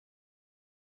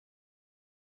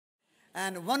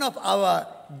And one of our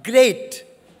great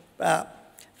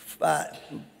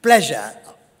pleasure,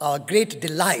 our great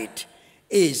delight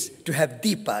is to have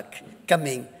Deepak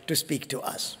coming to speak to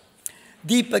us.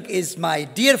 Deepak is my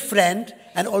dear friend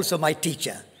and also my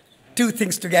teacher. Two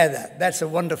things together, that's a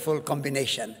wonderful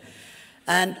combination.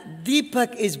 And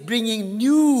Deepak is bringing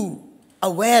new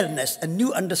awareness and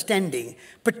new understanding,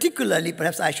 particularly,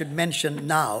 perhaps I should mention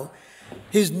now,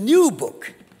 his new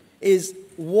book is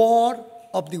War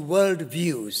of the World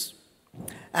Views.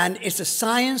 And it's a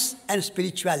science and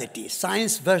spirituality,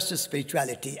 science versus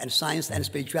spirituality, and science and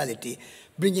spirituality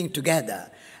bringing together.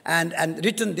 And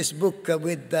written this book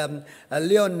with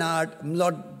Leonard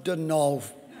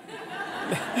Mlodinov.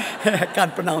 I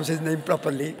can't pronounce his name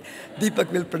properly.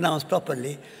 Deepak will pronounce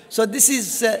properly. So this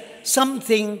is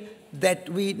something that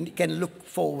we can look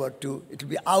forward to. It will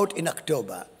be out in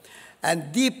October.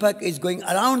 And Deepak is going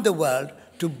around the world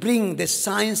to bring this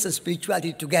science and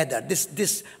spirituality together.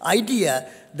 This idea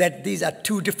that these are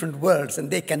two different worlds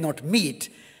and they cannot meet,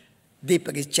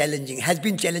 Deepak is challenging, has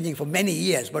been challenging for many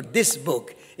years, but this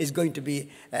book is going to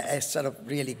be a sort of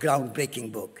really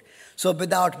groundbreaking book. So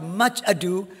without much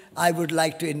ado, I would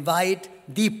like to invite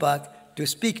Deepak to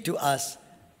speak to us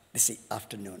this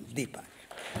afternoon. Deepak.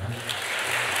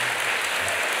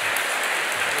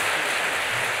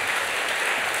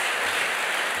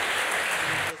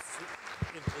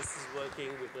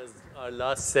 Because our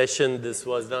last session, this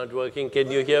was not working.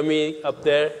 Can you hear me up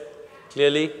there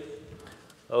clearly?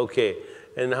 Okay.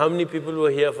 And how many people were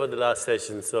here for the last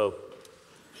session? So,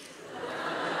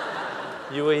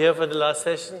 you were here for the last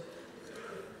session?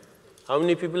 How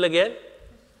many people again?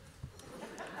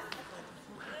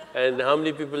 And how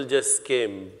many people just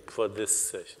came for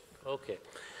this session? Okay.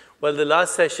 Well, the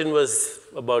last session was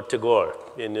about Tagore,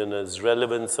 and his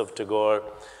relevance of Tagore,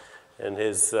 and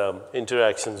his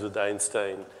interactions with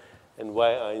Einstein, and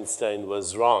why Einstein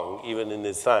was wrong, even in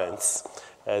his science,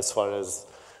 as far as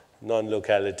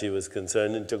non-locality was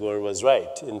concerned, and Tagore was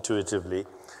right, intuitively.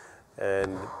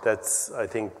 And that's, I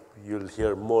think, you'll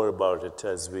hear more about it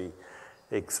as we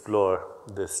explore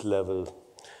this level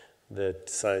that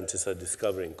scientists are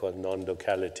discovering, called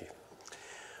non-locality.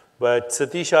 But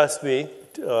Satish asked me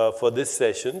for this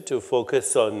session to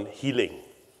focus on healing.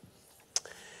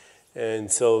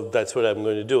 And so that's what I'm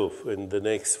going to do in the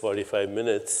next 45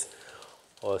 minutes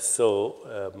or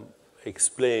so,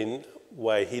 explain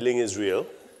why healing is real,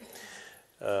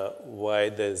 why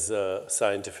there's a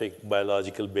scientific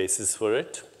biological basis for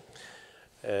it,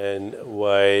 and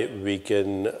why we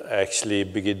can actually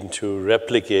begin to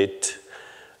replicate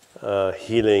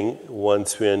healing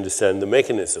once we understand the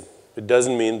mechanism. It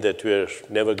doesn't mean that we're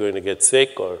never going to get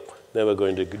sick or never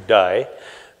going to die,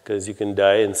 because you can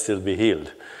die and still be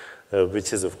healed.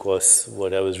 Which is, of course,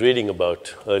 what I was reading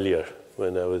about earlier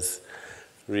when I was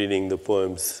reading the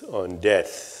poems on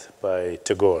death by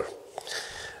Tagore.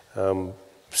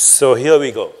 So here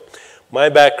we go. My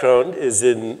background is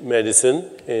in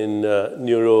medicine, in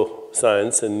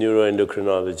neuroscience and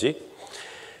neuroendocrinology.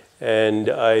 And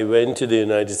I went to the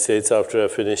United States after I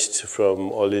finished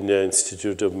from All India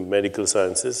Institute of Medical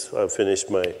Sciences. I finished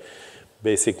my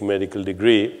basic medical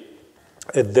degree.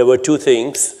 And there were two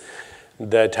things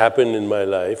that happened in my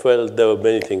life. Well, there were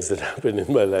many things that happened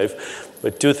in my life,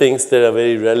 but two things that are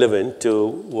very relevant to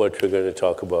what we're going to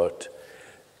talk about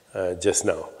just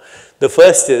now. The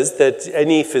first is that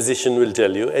any physician will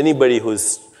tell you, anybody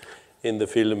who's in the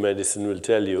field of medicine will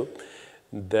tell you,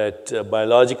 that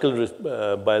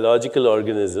biological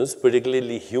organisms,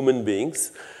 particularly human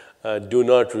beings, do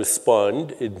not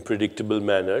respond in predictable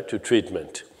manner to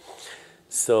treatment.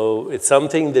 So it's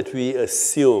something that we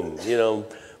assume,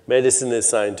 medicine is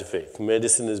scientific.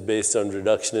 Medicine is based on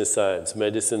reductionist science.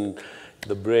 Medicine,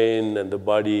 the brain and the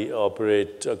body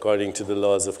operate according to the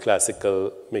laws of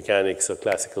classical mechanics or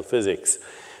classical physics.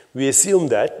 We assume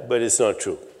that, but it's not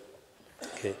true.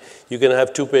 Okay. You can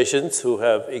have two patients who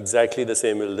have exactly the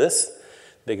same illness.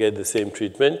 They get the same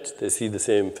treatment. They see the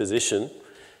same physician,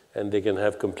 and they can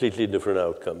have completely different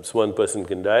outcomes. One person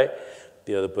can die.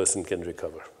 The other person can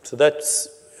recover. So that's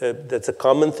a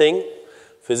common thing.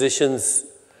 Physicians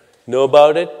know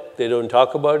about it, they don't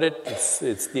talk about it.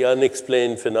 It's the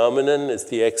unexplained phenomenon, it's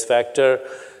the X factor,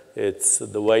 it's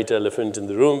the white elephant in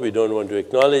the room we don't want to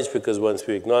acknowledge, because once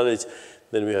we acknowledge,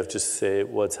 then we have to say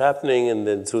what's happening, and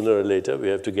then sooner or later we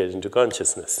have to get into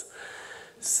consciousness.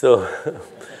 So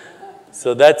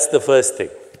that's the first thing.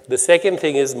 The second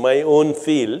thing is my own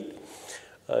field,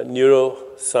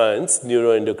 neuroscience,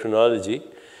 neuroendocrinology.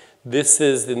 This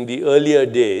is in the earlier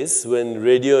days when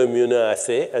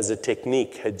radioimmunoassay as a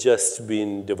technique had just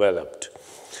been developed.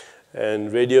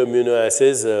 And radioimmunoassay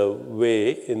is a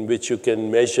way in which you can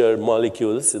measure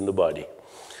molecules in the body.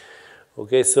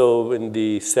 Okay, so in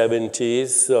the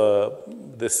 70s,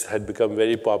 this had become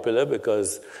very popular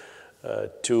because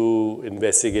two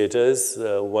investigators,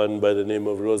 one by the name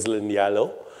of Rosalind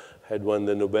Yallow, had won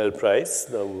the Nobel Prize.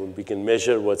 Now we can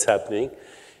measure what's happening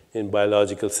in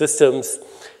biological systems.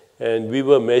 And we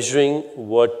were measuring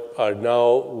what are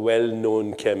now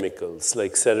well-known chemicals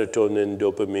like serotonin,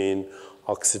 dopamine,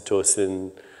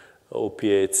 oxytocin,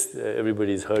 opiates.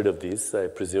 Everybody's heard of these, I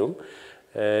presume.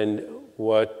 And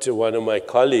what one of my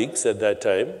colleagues at that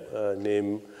time,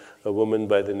 a woman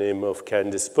by the name of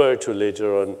Candice Pert, who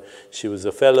later on, she was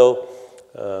a fellow,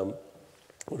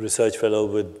 research fellow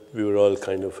we were all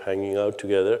kind of hanging out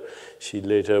together. She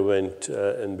later went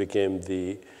and became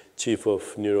the chief of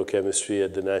neurochemistry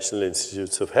at the National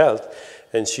Institutes of Health.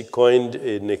 And she coined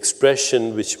an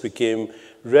expression which became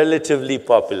relatively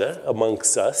popular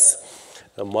amongst us,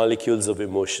 molecules of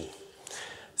emotion.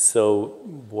 So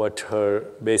what her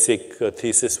basic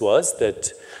thesis was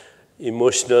that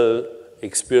emotional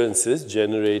experiences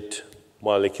generate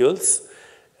molecules,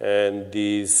 and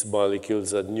these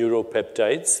molecules are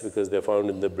neuropeptides because they're found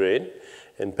in the brain,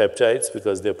 and peptides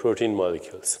because they're protein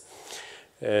molecules.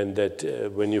 And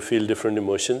that when you feel different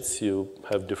emotions, you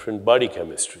have different body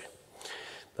chemistry.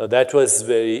 Now that was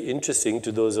very interesting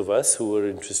to those of us who were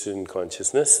interested in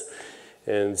consciousness.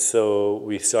 And so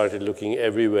we started looking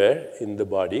everywhere in the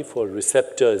body for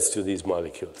receptors to these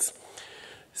molecules.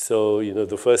 So, you know,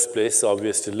 the first place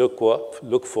obvious to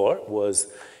look for was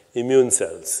immune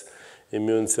cells.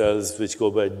 Immune cells which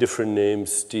go by different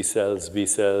names, T cells, B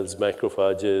cells,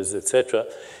 macrophages, etc.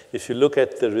 If you look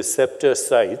at the receptor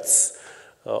sites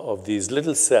of these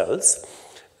little cells,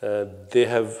 they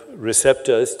have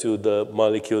receptors to the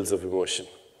molecules of emotion.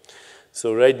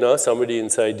 So right now, somebody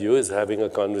inside you is having a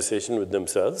conversation with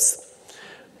themselves.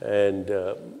 And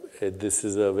this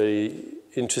is a very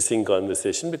interesting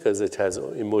conversation because it has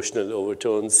emotional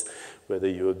overtones, whether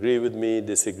you agree with me,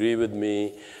 disagree with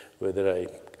me, whether I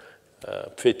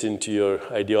fit into your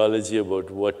ideology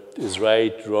about what is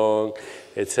right, wrong,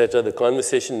 etc. The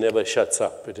conversation never shuts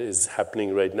up. It is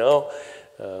happening right now.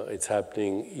 It's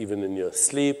happening even in your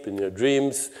sleep, in your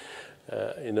dreams.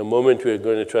 In a moment, we're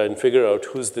going to try and figure out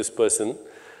who's this person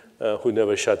who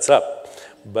never shuts up.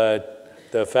 But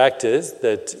the fact is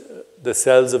that the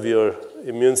cells of your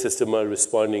immune system are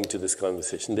responding to this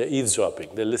conversation. They're eavesdropping.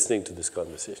 They're listening to this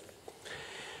conversation.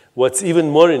 What's even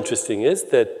more interesting is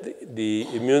that the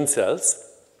immune cells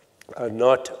are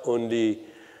not only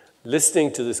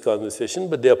listening to this conversation,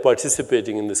 but they are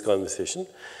participating in this conversation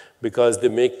because they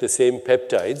make the same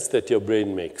peptides that your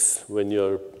brain makes when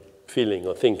you're feeling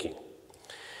or thinking.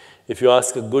 If you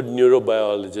ask a good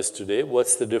neurobiologist today,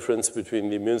 what's the difference between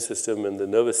the immune system and the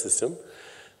nervous system,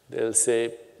 they'll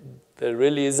say there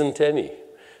really isn't any.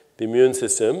 The immune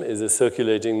system is a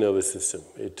circulating nervous system.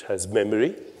 It has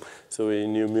memory. So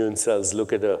when your immune cells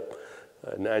look at an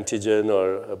antigen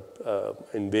or an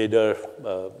invader,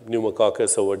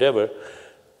 pneumococcus or whatever,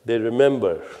 they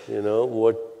remember, you know,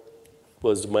 what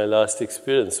was my last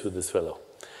experience with this fellow.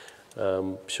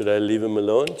 Should I leave him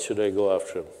alone? Should I go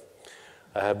after him?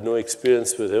 I have no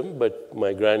experience with him, but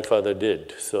my grandfather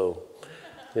did. So,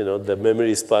 you know, the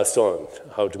memory is passed on,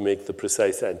 how to make the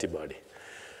precise antibody.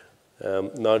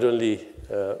 Not only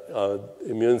our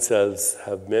immune cells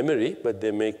have memory, but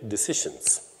they make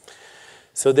decisions.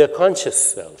 So they're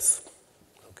conscious cells.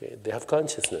 Okay? They have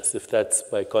consciousness. If that's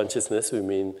by consciousness, we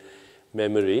mean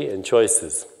memory and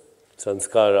choices,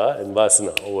 sanskara and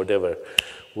vasana, or whatever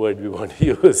word we want to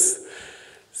use.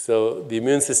 So the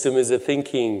immune system is a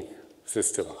thinking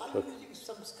system. So are you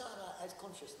using samskara as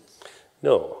consciousness?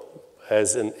 No,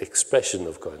 as an expression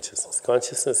of consciousness.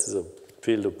 Consciousness is a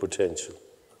field of potential.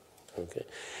 Okay.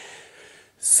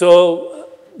 So,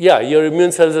 yeah, your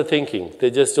immune cells are thinking.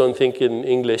 They just don't think in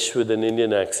English with an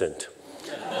Indian accent.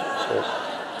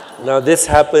 Now, this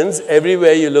happens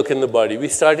everywhere you look in the body. We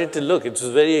started to look. It was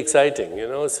very exciting, you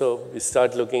know. So we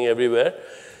start looking everywhere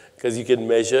because you can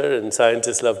measure, and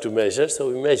scientists love to measure, so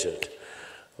we measured.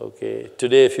 Okay.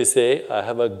 Today, if you say, I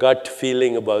have a gut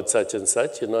feeling about such and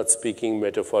such, you're not speaking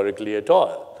metaphorically at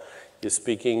all. You're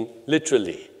speaking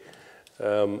literally.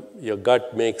 Your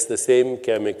gut makes the same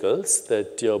chemicals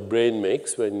that your brain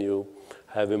makes when you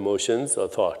have emotions or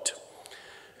thought.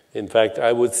 In fact,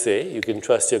 I would say you can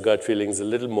trust your gut feelings a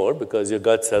little more because your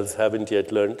gut cells haven't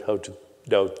yet learned how to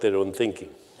doubt their own thinking.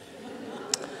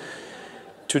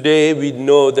 Today, we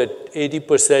know that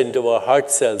 80% of our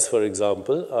heart cells, for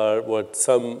example, are what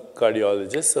some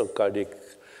cardiologists or cardiac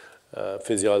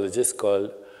physiologists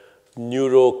call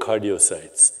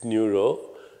neurocardiocytes. Neuro,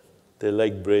 They're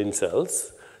like brain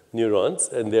cells, neurons,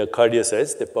 and they are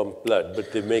cardiocytes. They pump blood,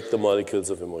 but they make the molecules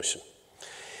of emotion.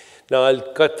 Now,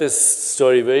 I'll cut this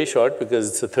story very short because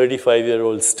it's a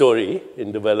 35-year-old story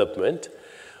in development,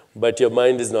 but your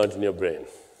mind is not in your brain,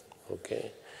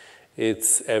 okay?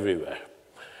 It's everywhere.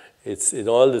 It's in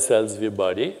all the cells of your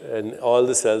body, and all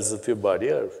the cells of your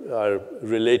body are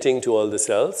relating to all the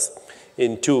cells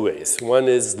in two ways. One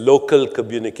is local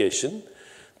communication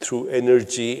through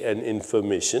energy and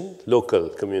information, local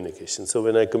communication. So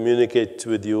when I communicate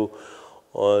with you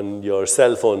on your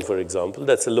cell phone, for example,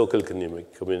 that's a local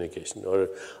communication. Or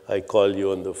I call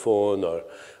you on the phone or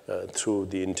through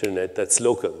the internet, that's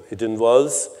local. It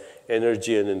involves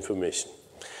energy and information.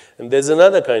 And there's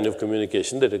another kind of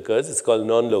communication that occurs. It's called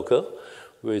non-local,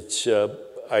 which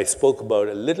I spoke about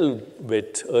a little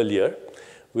bit earlier,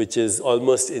 which is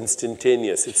almost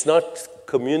instantaneous. It's not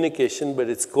communication, but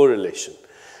it's correlation.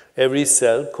 Every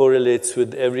cell correlates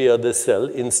with every other cell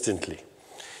instantly.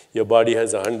 Your body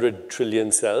has 100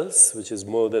 trillion cells, which is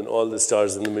more than all the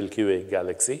stars in the Milky Way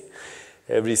galaxy.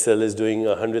 Every cell is doing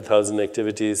 100,000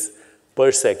 activities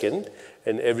per second,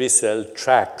 and every cell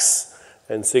tracks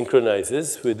and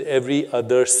synchronizes with every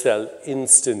other cell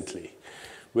instantly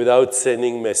without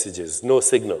sending messages, no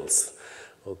signals,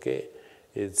 okay?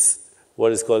 It's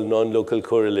what is called non-local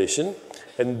correlation,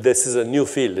 and this is a new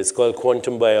field. It's called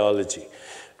quantum biology,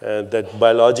 that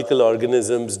biological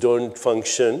organisms don't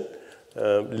function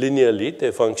linearly.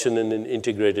 They function in an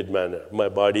integrated manner. My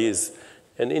body is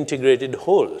an integrated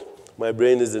whole. My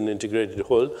brain is an integrated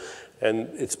whole, and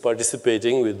it's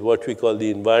participating with what we call the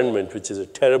environment, which is a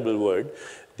terrible word.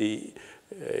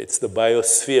 It's the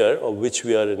biosphere of which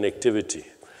we are an activity.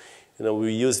 You know,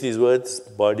 we use these words,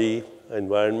 body,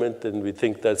 environment, and we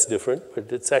think that's different,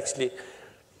 but it's actually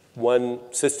one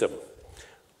system.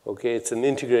 Okay, it's an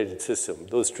integrated system.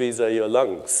 Those trees are your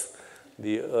lungs.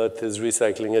 The earth is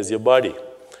recycling as your body.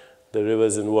 The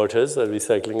rivers and waters are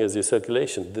recycling as your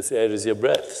circulation. This air is your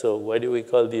breath. So why do we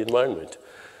call the environment?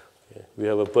 Okay. We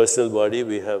have a personal body,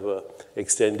 we have an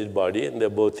extended body, and they're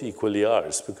both equally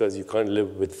ours because you can't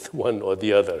live with one or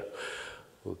the other.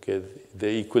 Okay, they're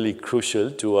equally crucial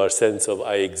to our sense of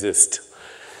I exist.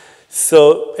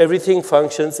 So everything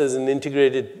functions as an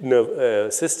integrated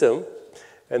system,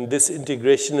 and this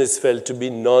integration is felt to be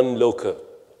non-local.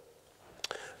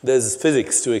 There's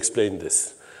physics to explain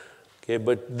this, okay?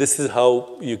 But this is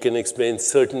how you can explain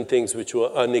certain things which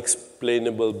were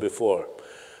unexplainable before.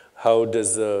 How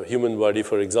does the human body,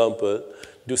 for example,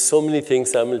 do so many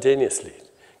things simultaneously?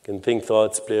 Can think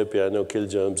thoughts, play a piano, kill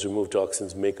germs, remove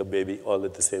toxins, make a baby all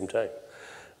at the same time.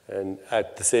 And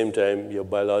at the same time, your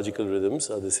biological rhythms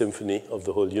are the symphony of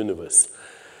the whole universe.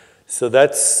 So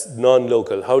that's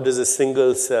non-local. How does a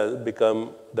single cell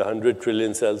become the 100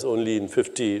 trillion cells only in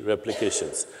 50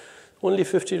 replications? Only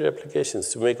 50 replications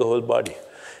to make a whole body.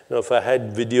 Now, if I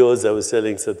had videos, I was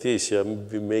telling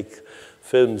Satish, we make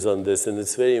films on this, and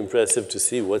it's very impressive to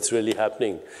see what's really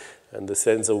happening and the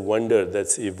sense of wonder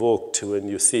that's evoked when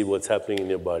you see what's happening in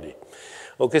your body.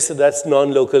 Okay, so that's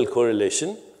non-local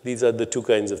correlation. These are the two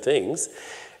kinds of things.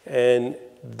 And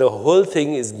the whole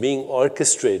thing is being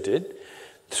orchestrated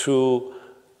through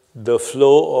the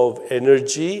flow of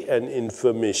energy and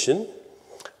information,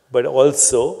 but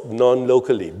also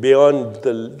non-locally. Beyond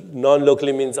the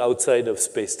non-locally means outside of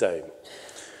space-time.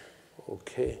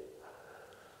 Okay.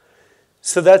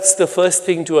 So that's the first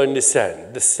thing to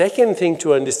understand. The second thing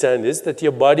to understand is that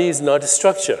your body is not a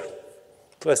structure.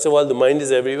 First of all, the mind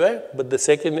is everywhere, but the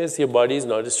second is your body is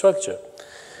not a structure.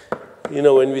 You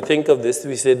know, when we think of this,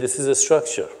 we say this is a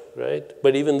structure, right?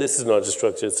 But even this is not a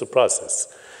structure, it's a process.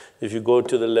 If you go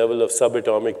to the level of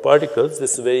subatomic particles,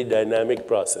 this is a very dynamic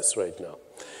process right now.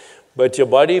 But your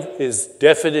body is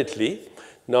definitely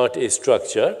not a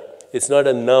structure. It's not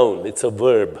a noun, it's a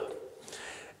verb.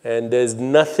 And there's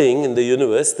nothing in the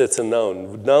universe that's a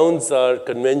noun. Nouns are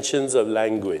conventions of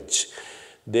language.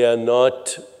 They are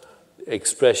not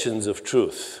expressions of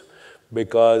truth,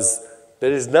 because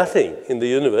there is nothing in the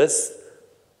universe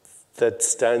that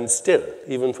stands still,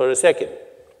 even for a second.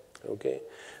 Okay?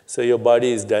 So your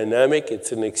body is dynamic.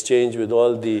 It's in exchange with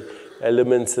all the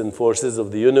elements and forces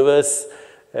of the universe.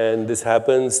 And this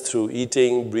happens through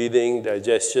eating, breathing,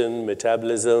 digestion,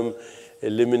 metabolism,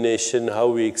 elimination, how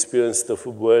we experience the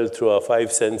world through our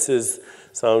five senses,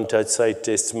 sound, touch, sight,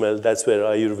 taste, smell. That's where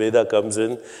Ayurveda comes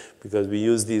in, because we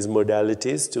use these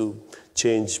modalities to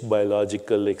change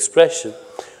biological expression.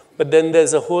 But then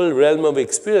there's a whole realm of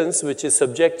experience which is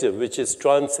subjective, which is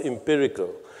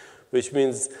trans-empirical, which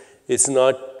means it's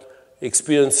not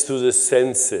experienced through the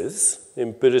senses.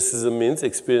 Empiricism means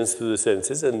experience through the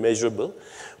senses and measurable.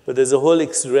 But there's a whole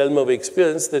realm of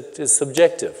experience that is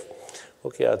subjective.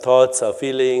 Okay, our thoughts, our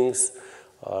feelings,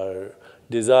 our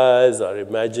desires, our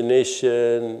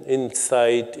imagination,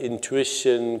 insight,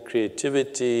 intuition,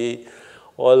 creativity,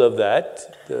 all of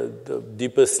that, the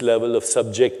deepest level of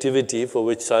subjectivity for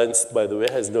which science, by the way,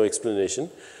 has no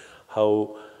explanation,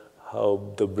 how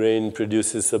the brain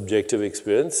produces subjective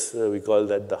experience. We call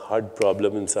that the hard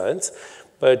problem in science.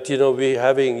 But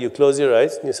you close your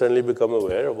eyes and you suddenly become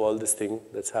aware of all this thing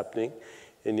that's happening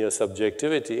in your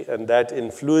subjectivity, and that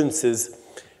influences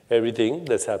everything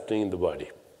that's happening in the body.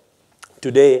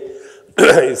 Today,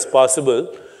 it's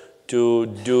possible to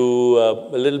do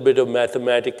a little bit of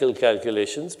mathematical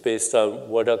calculations based on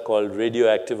what are called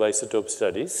radioactive isotope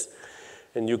studies.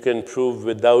 And you can prove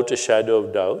without a shadow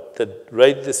of doubt that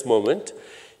right this moment,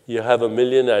 you have 1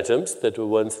 million atoms that were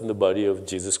once in the body of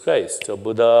Jesus Christ, or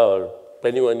Buddha, or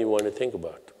anyone you want to think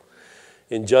about.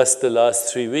 In just the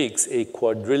last 3 weeks, 1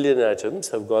 quadrillion atoms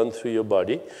have gone through your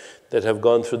body that have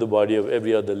gone through the body of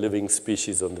every other living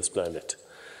species on this planet.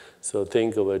 So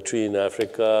think of a tree in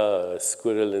Africa, a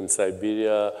squirrel in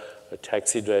Siberia, a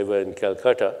taxi driver in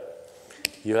Calcutta.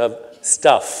 You have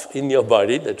stuff in your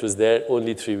body that was there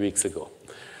only 3 weeks ago.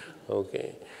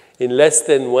 Okay. In less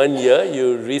than 1 year,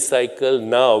 you recycle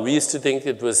now. We used to think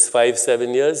it was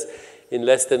 5-7 years. In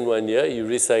less than 1 year, you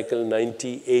recycle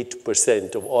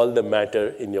 98% of all the matter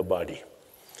in your body.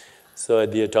 So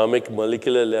at the atomic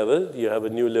molecular level, you have a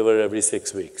new liver every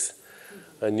 6 weeks,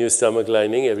 a new stomach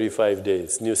lining every 5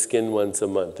 days, new skin once a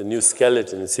month, a new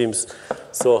skeleton. It seems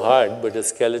so hard, but a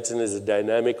skeleton is a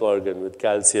dynamic organ with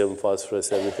calcium,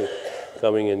 phosphorus, everything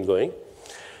coming and going.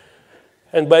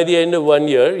 And by the end of 1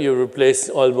 year, you replace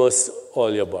almost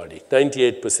all your body,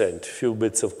 98%, few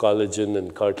bits of collagen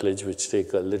and cartilage, which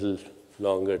take a little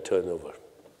longer turnover.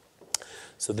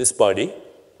 So this body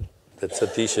that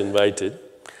Satish invited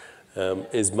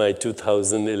is my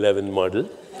 2011 model.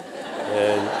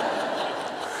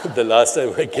 And the last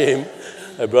time I came,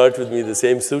 I brought with me the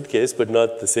same suitcase, but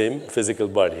not the same physical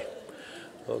body.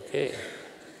 Okay.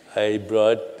 I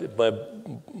brought,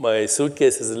 my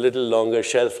suitcase has a little longer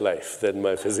shelf life than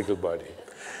my physical body.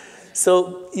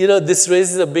 So, this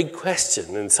raises a big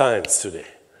question in science today.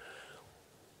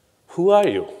 Who are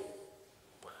you?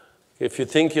 If you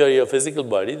think you're your physical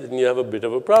body, then you have a bit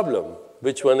of a problem.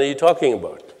 Which one are you talking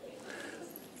about?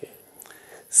 Okay.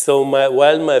 So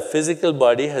while my physical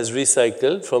body has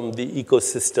recycled from the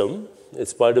ecosystem,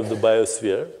 it's part of the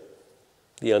biosphere,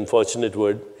 the unfortunate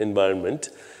word, environment,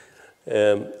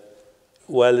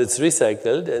 while it's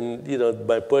recycled, and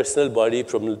my personal body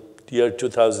from year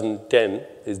 2010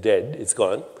 is dead, it's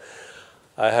gone.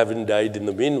 I haven't died in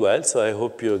the meanwhile, so I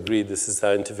hope you agree this is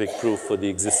scientific proof for the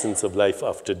existence of life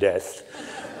after death,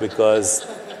 because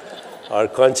our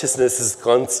consciousness is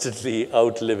constantly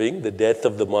outliving the death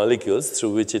of the molecules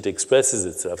through which it expresses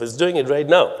itself. It's doing it right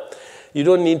now. You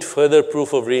don't need further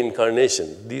proof of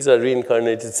reincarnation. These are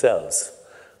reincarnated cells,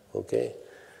 okay?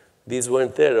 These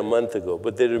weren't there a month ago,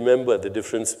 but they remember the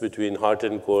difference between hot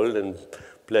and cold and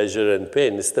pleasure and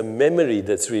pain. It's the memory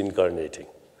that's reincarnating.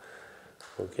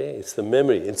 Okay, it's the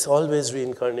memory. It's always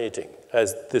reincarnating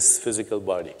as this physical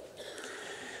body.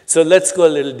 So let's go a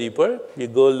little deeper. You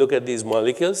go look at these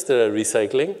molecules that are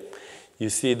recycling. You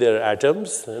see their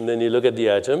atoms, and then you look at the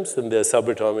atoms, and they're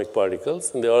subatomic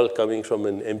particles, and they're all coming from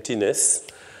an emptiness.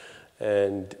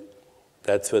 And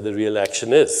that's where the real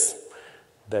action is,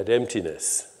 that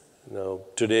emptiness. Now,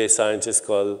 today scientists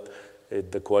call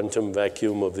it the quantum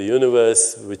vacuum of the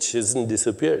universe, which hasn't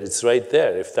disappeared. It's right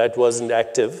there. If that wasn't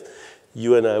active,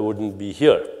 you and I wouldn't be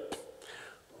here.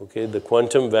 Okay, the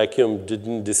quantum vacuum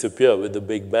didn't disappear with the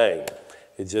Big Bang.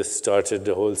 It just started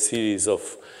a whole series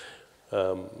of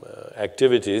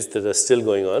activities that are still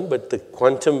going on, but the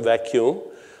quantum vacuum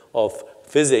of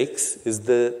physics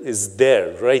is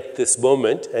there right this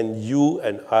moment, and you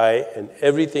and I and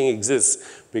everything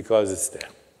exists because it's there.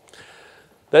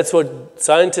 That's what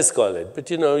scientists call it. But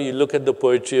you look at the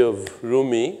poetry of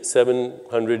Rumi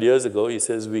 700 years ago, he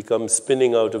says, we come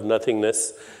spinning out of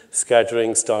nothingness,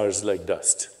 scattering stars like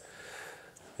dust.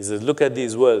 He says, look at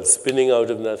these worlds spinning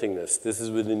out of nothingness. This is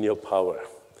within your power.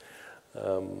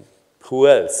 Who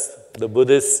else? The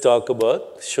Buddhists talk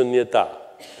about shunyata,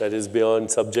 that is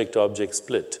beyond subject-object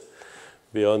split,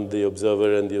 beyond the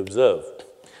observer and the observed.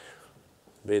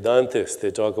 Vedantists,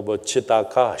 they talk about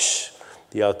chitakash.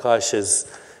 The akash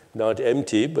is not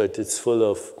empty, but it's full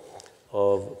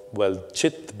of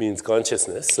chit means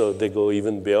consciousness, so they go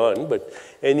even beyond. But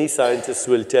any scientist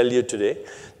will tell you today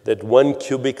that 1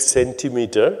 cubic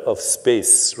centimeter of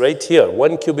space, right here,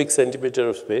 1 cubic centimeter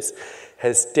of space,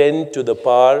 has 10 to the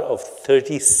power of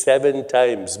 37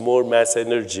 times more mass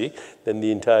energy than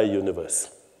the entire universe.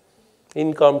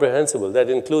 Incomprehensible. That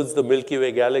includes the Milky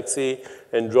Way galaxy,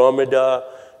 Andromeda,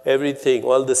 everything,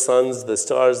 all the suns, the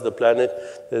stars, the planet.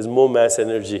 There's more mass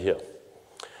energy here.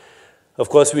 Of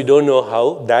course, we don't know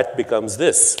how that becomes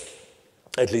this.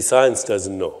 At least science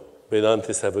doesn't know.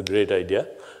 Vedantists have a great idea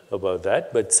about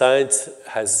that, but science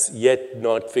has yet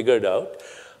not figured out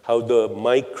how the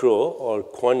micro or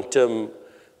quantum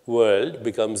world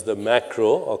becomes the macro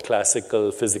or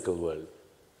classical physical world.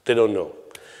 They don't know.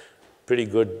 Pretty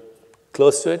good,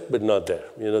 close to it, but not there.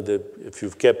 You know, if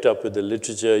you've kept up with the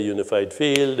literature, unified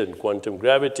field and quantum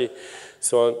gravity,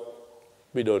 so on,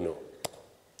 we don't know.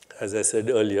 As I said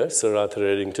earlier, Sir Arthur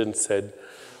Eddington said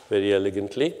very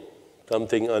elegantly,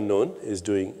 something unknown is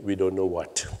doing we don't know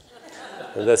what.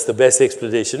 And that's the best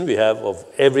explanation we have of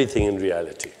everything in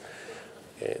reality.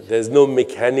 Okay? There's no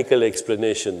mechanical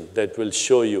explanation that will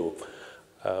show you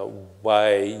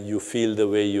why you feel the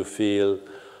way you feel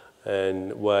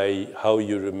and how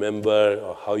you remember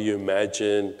or how you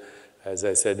imagine. As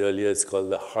I said earlier, it's called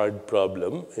the hard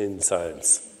problem in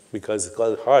science. Because it's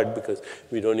called hard because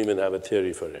we don't even have a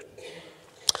theory for it.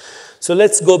 So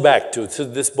let's go back to, so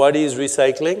this body is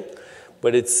recycling,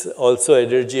 but it's also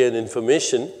energy and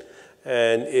information,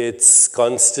 and it's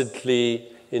constantly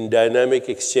in dynamic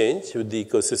exchange with the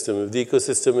ecosystem. If the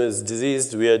ecosystem is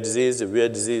diseased, we are diseased. If we are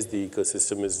diseased, the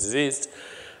ecosystem is diseased.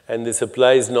 And this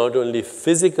applies not only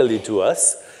physically to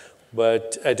us,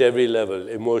 but at every level,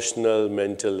 emotional,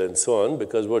 mental, and so on,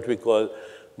 because what we call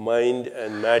mind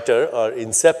and matter are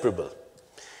inseparable.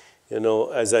 You know,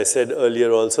 as I said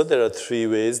earlier also, there are three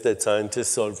ways that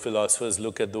scientists or philosophers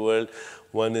look at the world.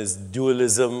 One is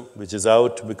dualism, which is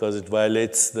out because it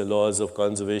violates the laws of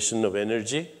conservation of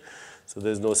energy. So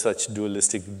there's no such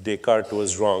dualistic. Descartes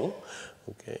was wrong.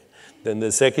 Okay. Then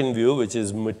the second view, which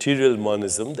is material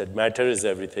monism, that matter is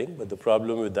everything. But the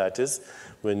problem with that is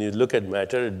when you look at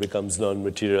matter, it becomes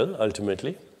non-material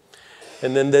ultimately.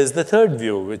 And then there's the third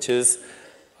view, which is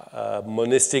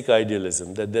monistic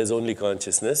idealism, that there's only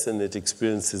consciousness and it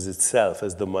experiences itself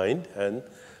as the mind and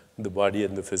the body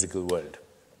and the physical world.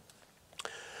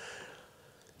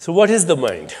 So what is the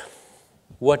mind?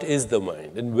 What is the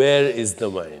mind and where is the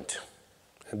mind?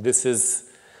 And this is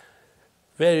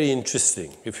very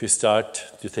interesting if you start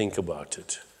to think about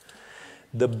it.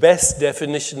 The best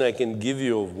definition I can give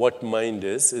you of what mind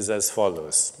is as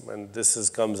follows. And this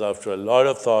comes after a lot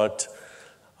of thought,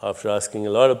 after asking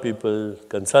a lot of people,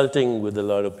 consulting with a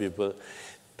lot of people.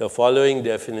 The following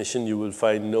definition, you will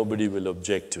find nobody will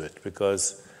object to it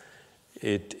because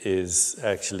it is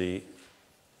actually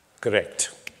correct.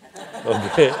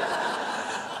 Okay?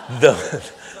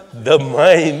 The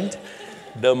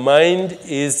mind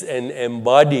is an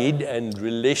embodied and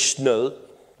relational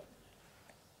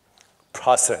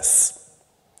process.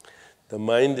 The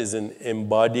mind is an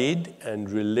embodied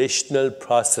and relational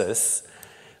process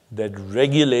that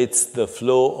regulates the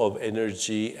flow of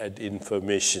energy and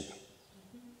information.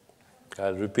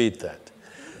 I'll repeat that.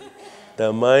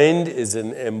 The mind is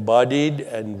an embodied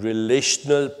and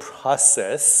relational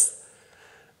process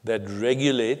that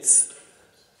regulates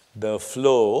the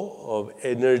flow of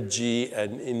energy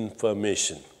and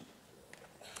information.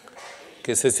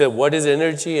 Okay, so what is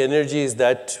energy? Energy is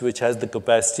that which has the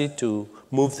capacity to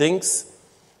move things,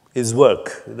 is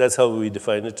work. That's how we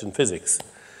define it in physics.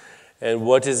 And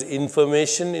what is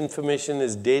information? Information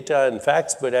is data and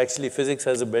facts, but actually physics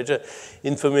has a better,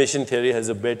 information theory has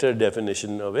a better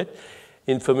definition of it.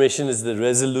 Information is the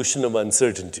resolution of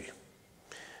uncertainty.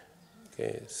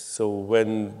 Okay, so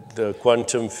when the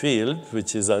quantum field,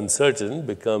 which is uncertain,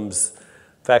 becomes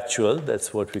factual,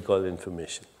 that's what we call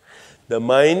information. The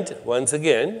mind, once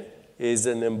again, is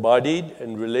an embodied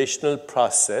and relational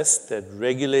process that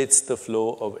regulates the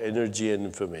flow of energy and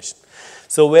information.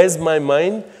 So where's my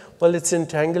mind? Well, it's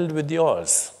entangled with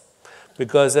yours.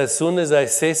 Because as soon as I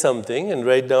say something, and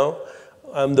right now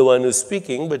I'm the one who's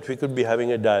speaking, but we could be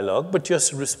having a dialogue, but you're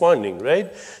responding,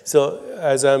 right? So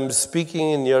as I'm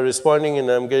speaking and you're responding and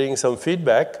I'm getting some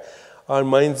feedback, our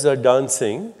minds are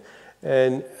dancing.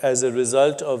 And as a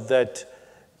result of that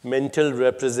mental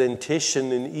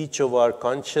representation in each of our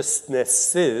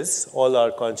consciousnesses, all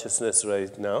our consciousness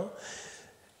right now,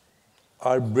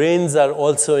 our brains are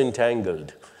also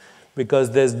entangled.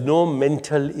 Because there's no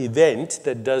mental event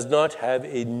that does not have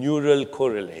a neural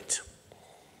correlate.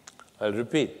 I'll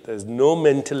repeat, there's no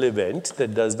mental event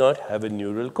that does not have a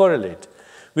neural correlate.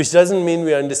 Which doesn't mean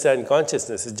we understand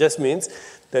consciousness. It just means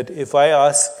that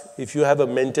if you have a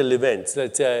mental event,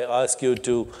 let's say I ask you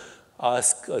to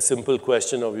ask a simple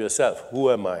question of yourself,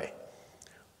 who am I?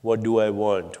 What do I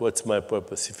want? What's my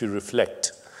purpose? If you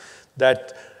reflect,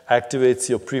 that activates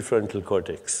your prefrontal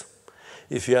cortex.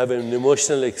 If you have an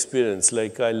emotional experience,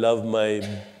 like I love my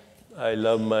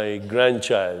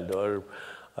grandchild, or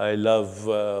I love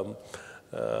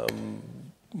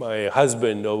my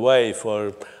husband or wife,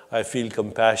 or I feel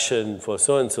compassion for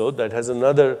so-and-so, that has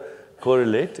another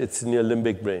correlate, it's in your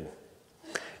limbic brain.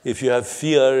 If you have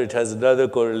fear, it has another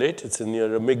correlate, it's in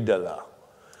your amygdala.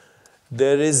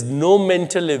 There is no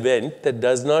mental event that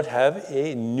does not have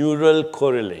a neural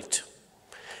correlate.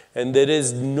 And there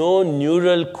is no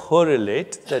neural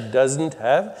correlate that doesn't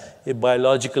have a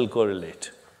biological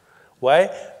correlate. Why?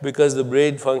 Because the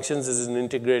brain functions as an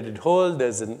integrated whole.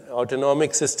 There's an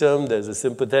autonomic system, there's a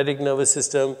sympathetic nervous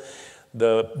system.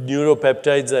 The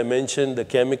neuropeptides I mentioned, the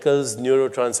chemicals,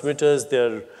 neurotransmitters,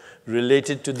 they're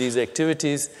related to these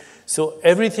activities. So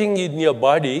everything in your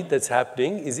body that's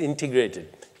happening is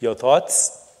integrated. Your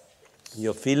thoughts,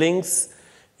 your feelings,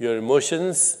 your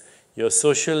emotions, your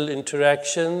social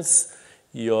interactions,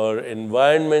 your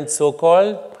environment,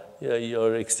 so-called,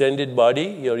 your extended body,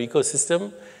 your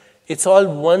ecosystem, it's all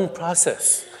one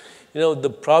process. You know, the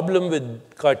problem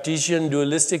with Cartesian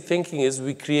dualistic thinking is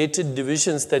we created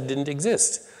divisions that didn't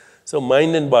exist. So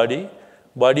mind and body,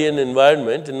 body and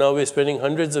environment, and now we're spending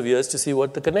hundreds of years to see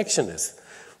what the connection is,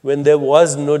 when there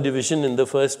was no division in the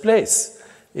first place.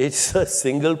 It's a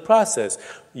single process.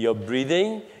 Your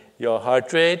breathing, your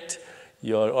heart rate,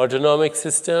 your autonomic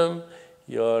system,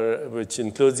 which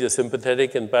includes your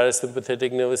sympathetic and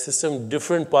parasympathetic nervous system,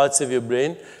 different parts of your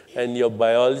brain, and your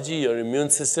biology, your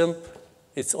immune system,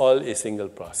 it's all a single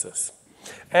process.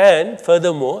 And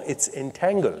furthermore, it's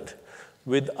entangled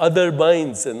with other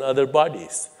minds and other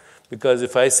bodies. Because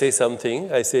if I say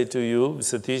something, I say to you,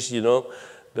 Satish, you know,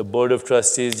 the board of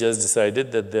trustees just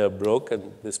decided that they are broke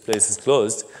and this place is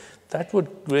closed, that would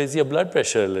raise your blood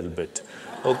pressure a little bit,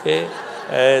 okay?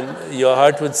 And your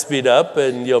heart would speed up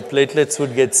and your platelets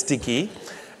would get sticky.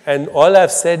 And all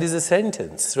I've said is a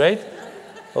sentence, right?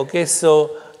 Okay,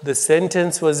 so the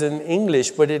sentence was in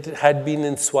English, but it had been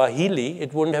in Swahili,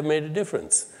 it wouldn't have made a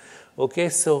difference. Okay,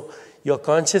 so your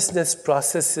consciousness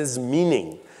processes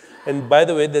meaning. And by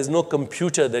the way, there's no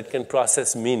computer that can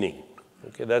process meaning.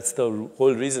 Okay, that's the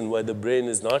whole reason why the brain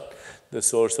is not the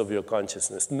source of your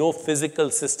consciousness. No physical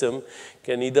system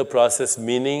can either process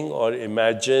meaning or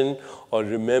imagine or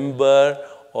remember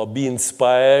or be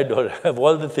inspired or have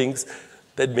all the things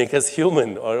that make us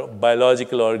human or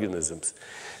biological organisms.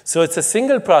 So it's a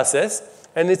single process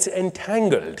and it's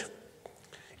entangled.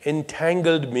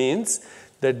 Entangled means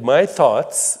that my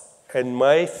thoughts and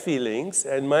my feelings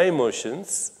and my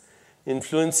emotions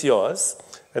influence yours,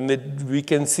 and that we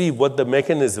can see what the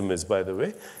mechanism is, by the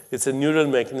way. It's a neural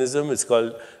mechanism. It's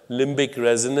called limbic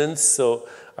resonance. So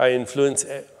I influence,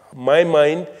 my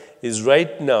mind is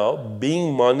right now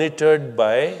being monitored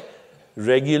by,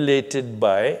 regulated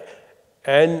by,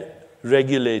 and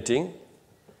regulating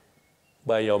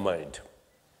by your mind.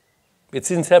 It's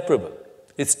inseparable.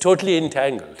 It's totally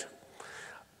entangled.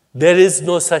 There is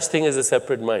no such thing as a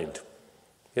separate mind.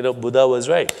 You know, Buddha was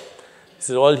right. He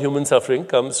said all human suffering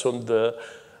comes from the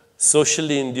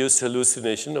socially induced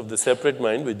hallucination of the separate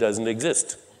mind which doesn't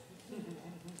exist.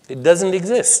 It doesn't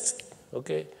exist,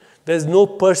 okay? There's no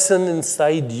person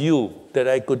inside you that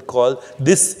I could call,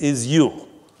 this is you,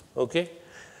 okay?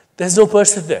 There's no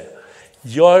person there.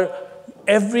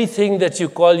 Everything that you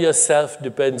call yourself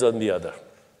depends on the other,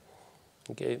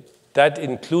 okay? That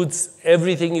includes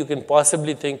everything you can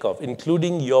possibly think of,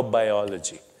 including your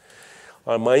biology.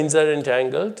 Our minds are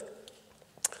entangled,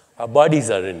 our bodies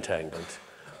are entangled,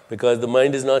 because the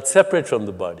mind is not separate from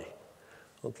the body.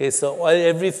 Okay, so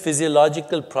every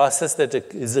physiological process that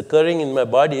is occurring in my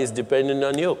body is dependent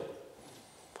on you.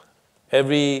 My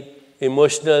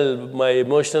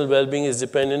emotional well-being is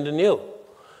dependent on you.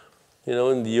 You know,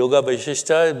 in the Yoga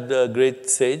Vaishishta, the great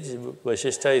sage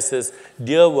Vaishishta, he says,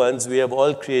 dear ones, we have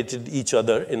all created each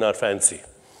other in our fancy.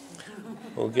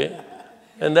 Okay?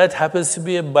 And that happens to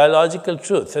be a biological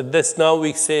truth. And this now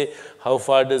we say, how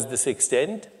far does this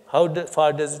extend? How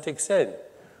far does it extend?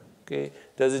 Okay?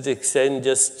 Does it extend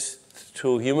just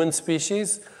to human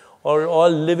species or all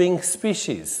living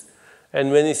species?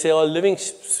 And when we say all living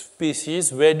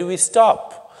species, where do we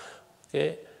stop?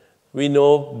 Okay? We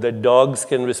know that dogs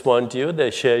can respond to you,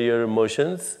 they share your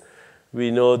emotions.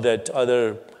 We know that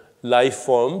other life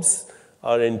forms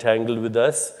are entangled with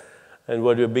us. And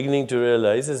what we're beginning to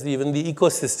realize is even the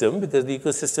ecosystem, because the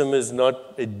ecosystem is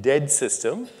not a dead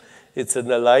system, it's an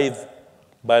alive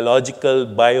biological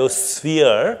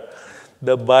biosphere.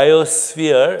 The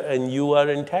biosphere and you are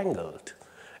entangled.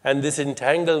 And this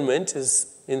entanglement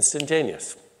is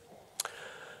instantaneous.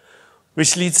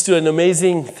 Which leads to an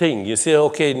amazing thing. You say,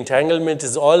 okay, entanglement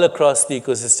is all across the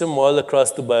ecosystem, all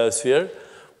across the biosphere,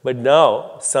 But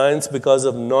now, science, because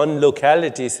of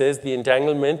non-locality, says the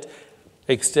entanglement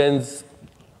extends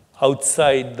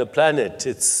outside the planet.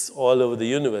 It's all over the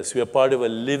universe. We are part of a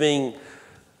living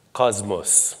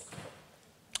cosmos.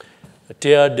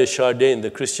 Teilhard de Chardin,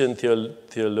 the Christian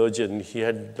theologian, he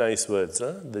had nice words.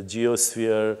 The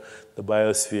geosphere, the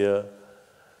biosphere,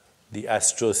 the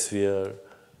astrosphere,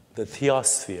 the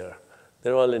theosphere,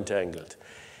 they're all entangled.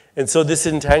 And so this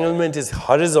entanglement is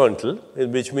horizontal,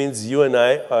 which means you and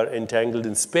I are entangled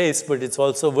in space, but it's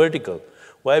also vertical.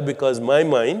 Why? Because my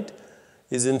mind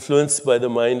is influenced by the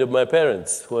mind of my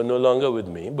parents, who are no longer with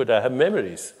me, but I have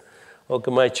memories.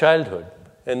 Okay, my childhood,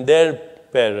 and their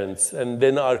parents, and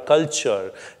then our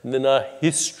culture, and then our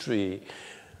history.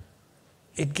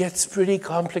 It gets pretty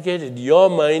complicated. Your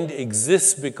mind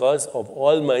exists because of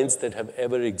all minds that have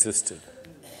ever existed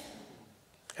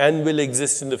and will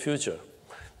exist in the future.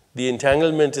 The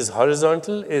entanglement is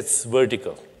horizontal, it's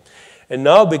vertical. And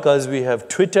now, because we have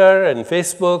Twitter and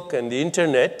Facebook and the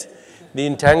internet, the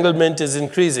entanglement is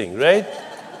increasing, right?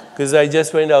 Because I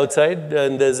just went outside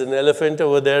and there's an elephant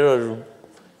over there, or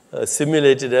a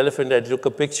simulated elephant. I took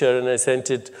a picture and I sent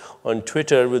it on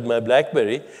Twitter with my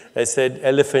BlackBerry. I said,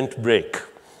 elephant break.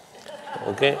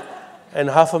 Okay? And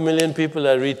 500,000 people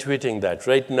are retweeting that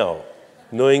right now,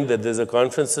 knowing that there's a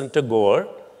conference in Tagore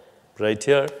right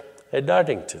here at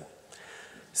Dartington.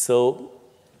 So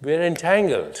we're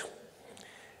entangled.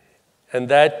 And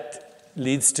that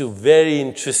leads to very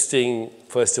interesting,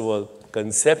 first of all,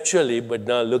 conceptually, but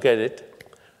now look at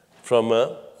it from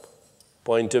a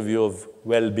point of view of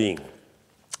well-being.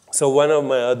 So one of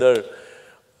my other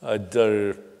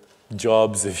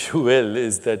jobs, if you will,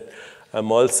 is that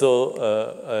I'm also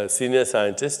a senior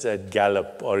scientist at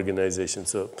Gallup organization.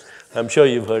 So I'm sure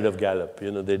you've heard of Gallup.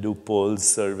 You know, they do polls,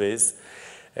 surveys.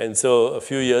 And so a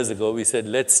few years ago, we said,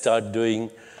 let's start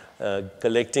doing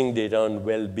collecting data on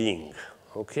well-being,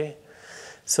 okay?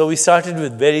 So we started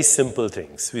with very simple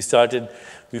things.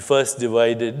 We first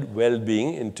divided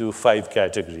well-being into 5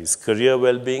 categories: career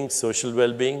well-being, social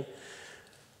well-being,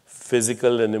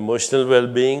 physical and emotional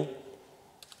well-being,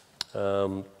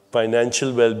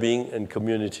 financial well-being, and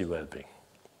community well-being.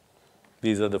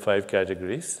 These are the 5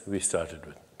 categories we started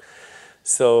with.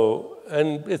 So,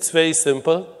 and it's very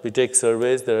simple. We take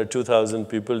surveys. There are 2,000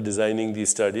 people designing these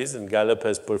studies, and Gallup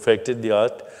has perfected the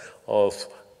art of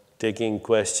taking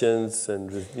questions,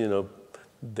 and, you know,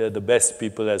 they're the best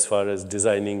people as far as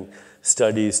designing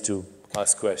studies to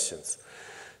ask questions.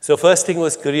 So first thing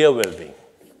was career well-being.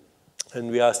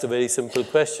 And we asked a very simple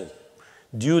question.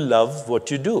 Do you love what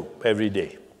you do every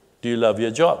day? Do you love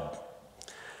your job?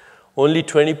 Only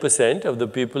 20% of the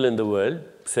people in the world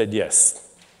said yes.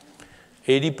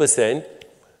 80%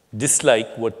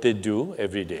 dislike what they do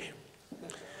every day.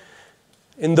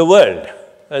 In the world,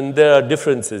 and there are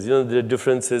differences, you know, there are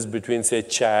differences between, say,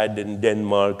 Chad and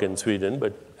Denmark and Sweden,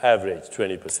 but average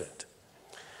 20%.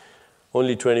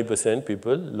 Only 20%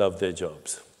 people love their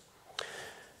jobs.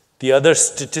 The other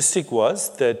statistic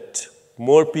was that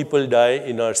more people die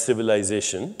in our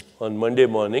civilization on Monday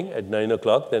morning at 9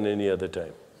 o'clock than any other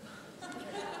time.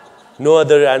 No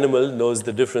other animal knows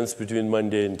the difference between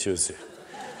Monday and Tuesday.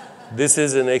 This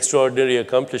is an extraordinary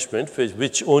accomplishment for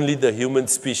which only the human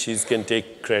species can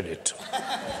take credit.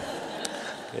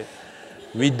 Okay.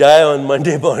 We die on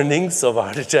Monday mornings of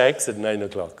heart attacks at 9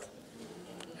 o'clock.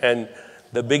 And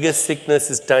the biggest sickness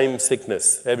is time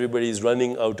sickness. Everybody is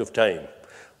running out of time.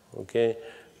 Okay?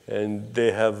 And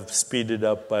they have speeded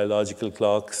up biological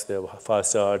clocks. They have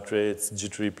faster heart rates,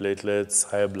 jittery platelets,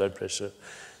 higher blood pressure,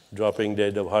 dropping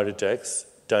dead of heart attacks.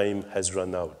 Time has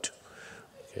run out.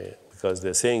 Okay? Because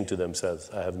they're saying to themselves,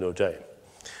 I have no time.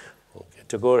 Okay.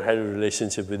 Tagore had a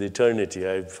relationship with eternity.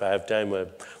 If I have time, I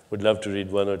would love to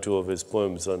read 1 or 2 of his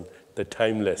poems on the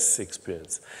timeless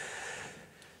experience.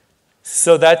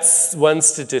 So that's one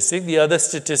statistic. The other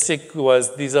statistic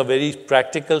was, these are very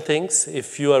practical things.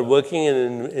 If you are working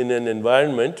in an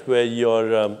environment where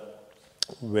your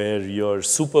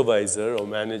supervisor or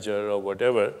manager or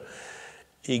whatever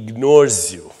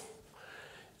ignores you,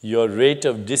 your rate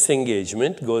of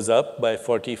disengagement goes up by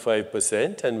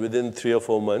 45%, and within 3 or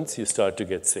 4 months, you start to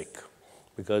get sick,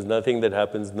 because nothing that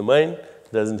happens in the mind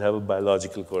doesn't have a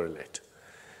biological correlate.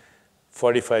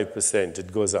 45%,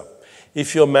 it goes up.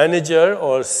 If your manager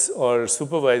or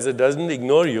supervisor doesn't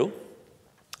ignore you,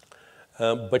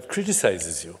 but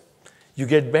criticizes you, you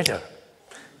get better.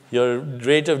 Your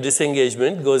rate of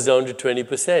disengagement goes down to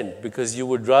 20%, because you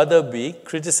would rather be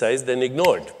criticized than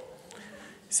ignored.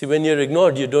 See, when you're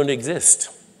ignored, you don't exist.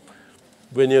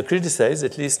 When you're criticized,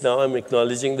 at least now I'm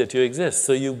acknowledging that you exist.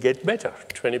 So you get better,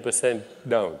 20%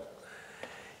 down.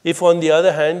 If, on the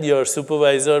other hand, your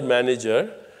supervisor or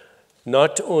manager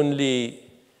not only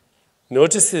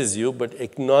notices you, but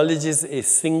acknowledges a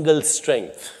single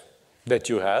strength that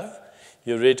you have.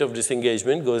 Your rate of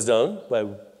disengagement goes down by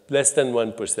less than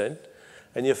 1%,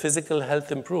 and your physical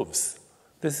health improves.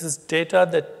 This is data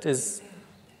that is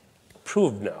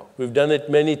proved now. We've done it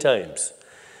many times.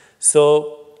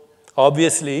 So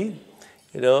obviously,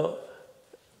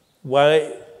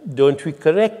 why don't we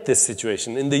correct this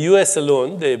situation? In the US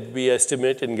alone, we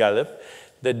estimate in Gallup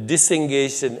that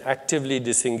disengaged and actively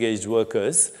disengaged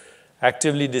workers,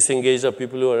 actively disengaged are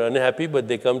people who are unhappy, but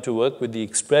they come to work with the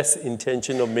express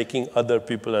intention of making other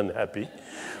people unhappy.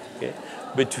 Okay?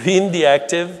 Between the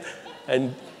active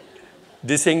and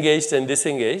disengaged,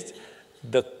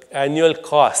 the annual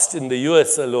cost in the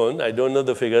US alone, I don't know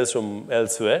the figures from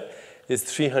elsewhere, is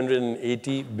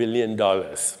 $380 billion.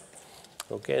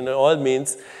 Okay? And it all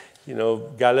means,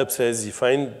 Gallup says you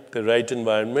find the right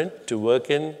environment to work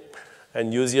in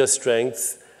and use your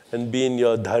strengths and be in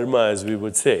your dharma, as we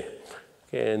would say.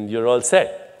 Okay? And you're all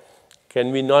set.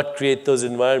 Can we not create those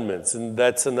environments? And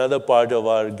that's another part of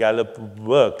our Gallup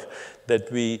work,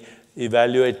 that we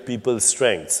evaluate people's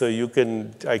strengths. So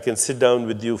I can sit down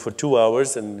with you for 2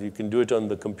 hours, and you can do it on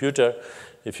the computer.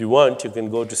 If you want, you can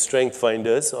go to Strength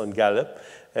Finders on Gallup,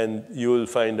 and you will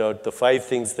find out the 5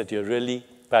 things that you're really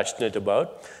passionate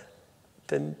about.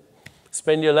 Then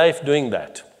spend your life doing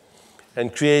that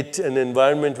and create an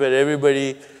environment where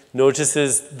everybody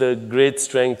notices the great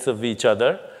strengths of each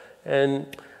other and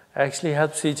actually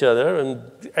helps each other, and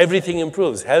everything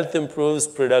improves. Health improves,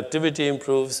 productivity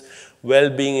improves,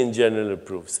 well-being in general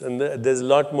improves. And there's a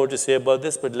lot more to say about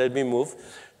this, but let me move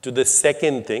to the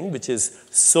second thing, which is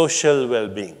social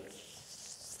well-being.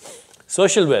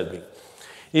 Social well-being.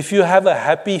 If you have a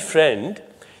happy friend,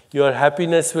 your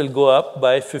happiness will go up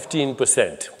by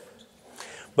 15%.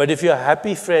 But if your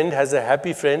happy friend has a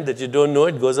happy friend that you don't know,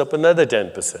 it goes up another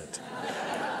 10%.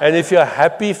 And if your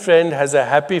happy friend has a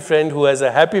happy friend who has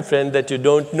a happy friend that you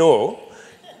don't know,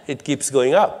 it keeps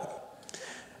going up.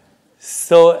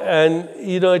 So, and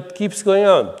it keeps going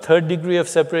on. 3rd degree of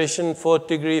separation, 4th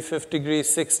degree, 5th degree,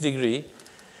 6th degree.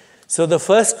 So the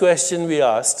first question we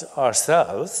asked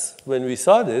ourselves when we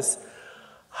saw this,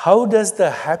 how does the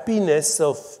happiness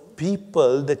of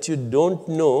people that you don't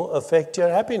know affect your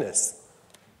happiness?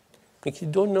 Like, you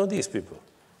don't know these people.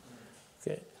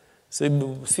 Okay? So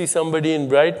you see somebody in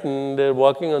Brighton, they're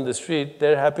walking on the street,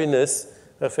 their happiness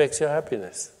affects your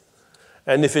happiness.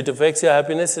 And if it affects your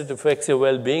happiness, it affects your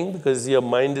well-being, because your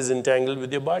mind is entangled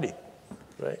with your body,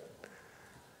 right?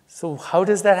 So how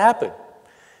does that happen?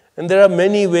 And there are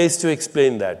many ways to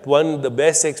explain that. One, the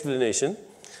best explanation,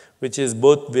 which is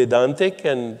both Vedantic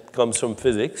and comes from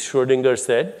physics. Schrödinger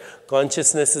said,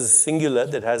 consciousness is singular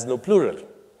that has no plural.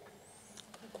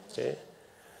 Okay?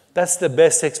 That's the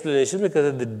best explanation,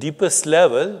 because at the deepest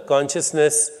level,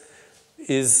 consciousness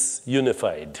is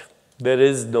unified. There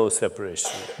is no separation,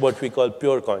 what we call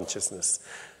pure consciousness,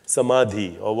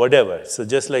 samadhi or whatever. So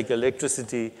just like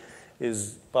electricity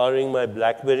is powering my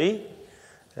BlackBerry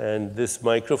and this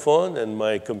microphone and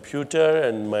my computer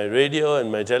and my radio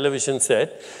and my television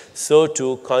set, so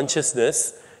too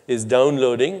consciousness is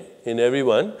downloading in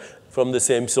everyone from the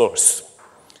same source.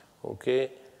 Okay?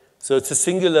 So it's a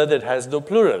singular that has no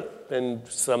plural, and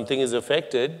something is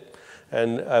affected.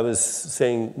 And I was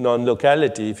saying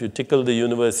non-locality. If you tickle the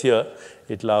universe here,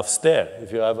 it laughs there.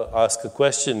 If you ask a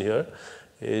question here,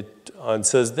 it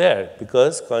answers there,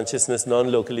 because consciousness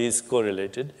non-locally is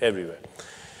correlated everywhere.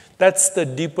 That's the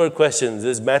deeper questions.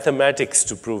 There's mathematics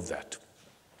to prove that.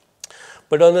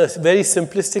 But on a very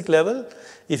simplistic level,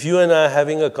 if you and I are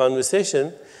having a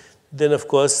conversation, then of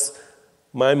course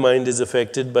my mind is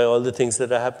affected by all the things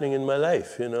that are happening in my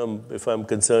life. If I'm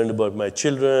concerned about my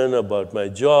children, about my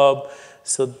job.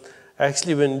 So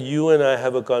actually, when you and I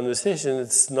have a conversation,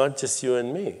 it's not just you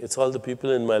and me. It's all the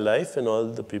people in my life and all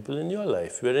the people in your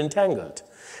life. We're entangled.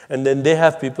 And then they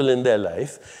have people in their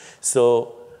life.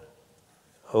 So,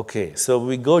 okay, so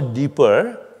we go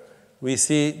deeper. We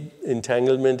see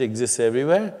entanglement exists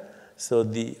everywhere. So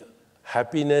the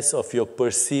happiness of your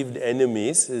perceived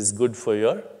enemies is good for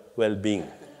your well-being.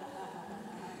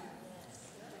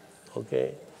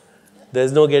 Okay?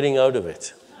 There's no getting out of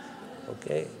it.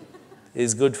 Okay?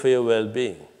 It's good for your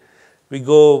well-being. We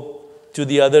go to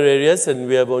the other areas, and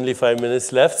we have only 5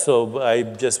 minutes left, so I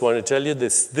just want to tell you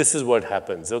this. This is what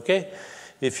happens, okay?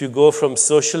 If you go from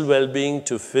social well-being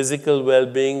to physical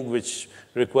well-being, which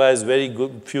requires very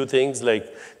good few things like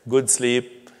good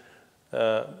sleep,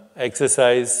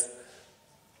 exercise,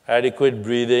 adequate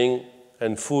breathing,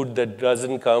 and food that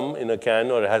doesn't come in a can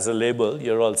or has a label,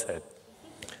 you're all set.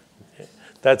 Okay.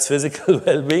 That's physical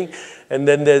well-being. And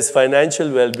then there's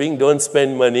financial well-being. Don't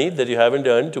spend money that you haven't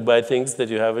earned to buy things that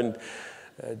you haven't,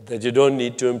 that you don't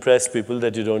need to impress people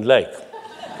that you don't like.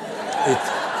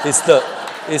 It's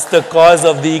the cause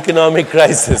of the economic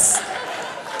crisis.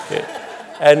 Okay.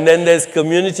 And then there's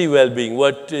community well-being.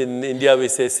 What in India we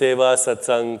say, seva,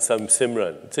 satsang,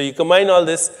 simran. So you combine all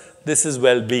this, this is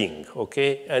well-being,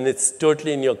 okay? And it's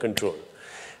totally in your control.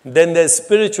 Then there's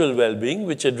spiritual well-being,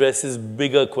 which addresses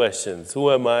bigger questions.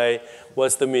 Who am I?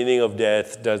 What's the meaning of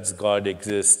death? Does God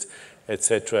exist?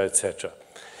 Etc., etc.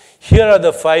 Here are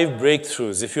the 5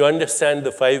 breakthroughs. If you understand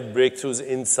the 5 breakthroughs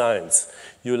in science,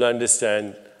 you'll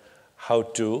understand how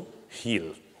to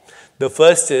heal. The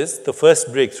first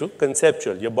breakthrough,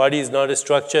 conceptual. Your body is not a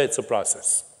structure, it's a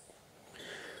process.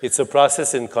 It's a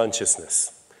process in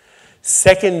consciousness.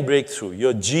 Second breakthrough,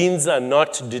 your genes are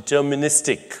not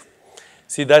deterministic.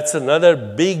 See, that's another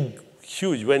big,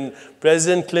 huge. When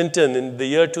President Clinton in the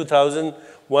year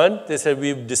 2001, they said,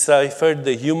 we've deciphered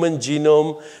the human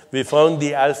genome, we found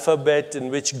the alphabet in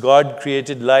which God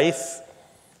created life.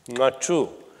 Not true.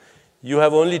 You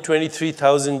have only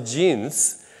 23,000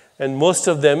 genes, and most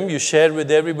of them you share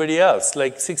with everybody else.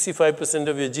 Like 65%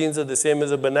 of your genes are the same as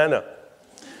a banana.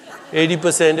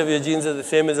 80% of your genes are the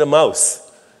same as a mouse.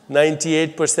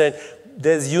 98%.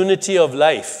 There's unity of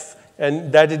life.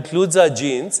 And that includes our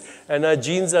genes, and our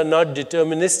genes are not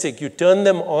deterministic. You turn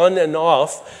them on and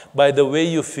off by the way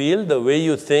you feel, the way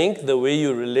you think, the way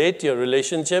you relate, your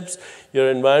relationships, your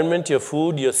environment, your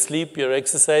food, your sleep, your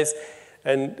exercise.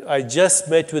 And I just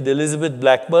met with Elizabeth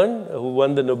Blackburn, who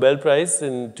won the Nobel Prize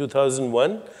in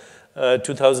 2009, for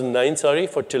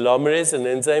telomerase, an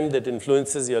enzyme that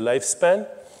influences your lifespan,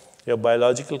 your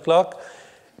biological clock.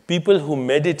 People who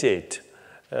meditate,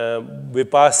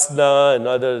 Vipassana and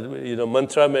other,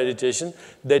 mantra meditation,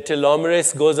 their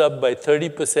telomerase goes up by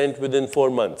 30% within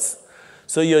 4 months.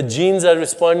 So your genes are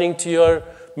responding to your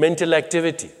mental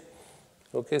activity.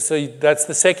 Okay, so that's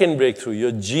the second breakthrough.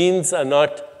 Your genes are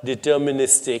not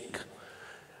deterministic.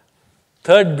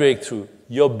 Third breakthrough,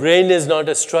 your brain is not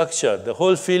a structure. The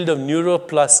whole field of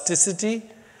neuroplasticity,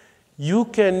 you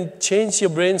can change your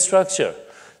brain structure.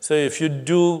 So if you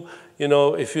do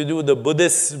the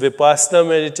Buddhist Vipassana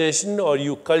meditation, or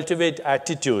you cultivate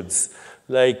attitudes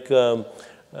like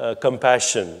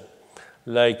compassion,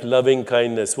 like loving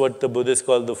kindness, what the Buddhists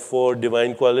call the 4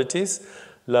 divine qualities,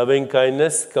 loving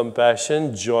kindness,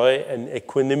 compassion, joy, and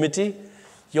equanimity,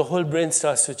 your whole brain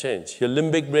starts to change. Your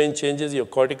limbic brain changes, your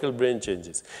cortical brain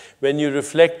changes. When you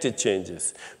reflect, it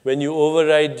changes. When you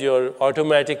override your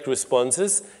automatic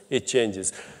responses, it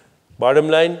changes. Bottom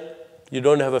line, you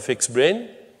don't have a fixed brain.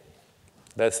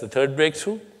 That's the third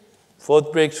breakthrough.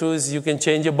 Fourth breakthrough is you can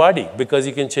change your body, because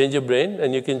you can change your brain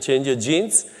and you can change your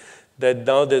genes. That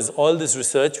now there's all this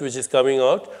research which is coming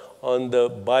out on the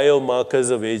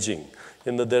biomarkers of aging.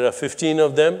 There are 15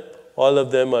 of them, all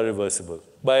of them are reversible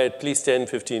by at least 10,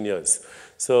 15 years.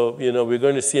 So, we're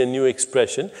going to see a new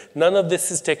expression. None of this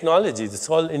is technology, it's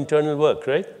all internal work,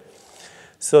 right?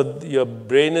 So your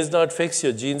brain is not fixed,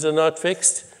 your genes are not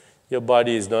fixed, your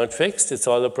body is not fixed, it's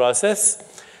all a process.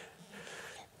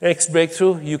 Next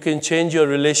breakthrough, you can change your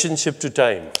relationship to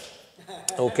time,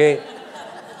 okay?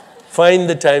 Find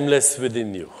the timeless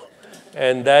within you.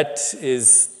 And that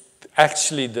is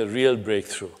actually the real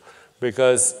breakthrough,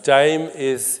 because time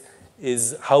is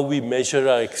how we measure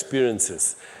our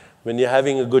experiences. When you're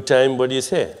having a good time, what do you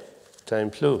say? Time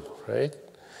flew, right?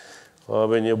 Or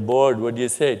when you're bored, what do you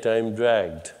say? Time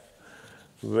dragged.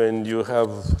 When you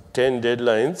have 10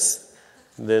 deadlines,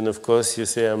 then of course you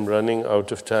say, I'm running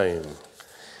out of time.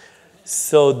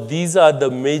 So these are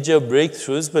the major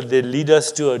breakthroughs, but they lead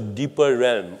us to a deeper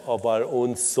realm of our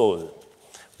own soul,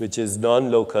 which is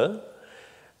non-local.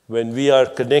 When we are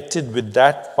connected with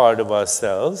that part of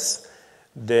ourselves,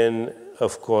 then,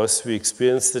 of course, we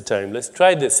experience the timeless.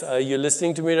 Try this. Are you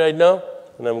listening to me right now?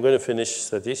 And I'm going to finish,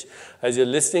 Satish. As you're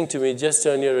listening to me, just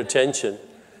turn your attention.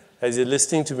 As you're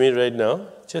listening to me right now,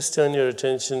 just turn your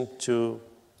attention to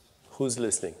who's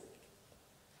listening.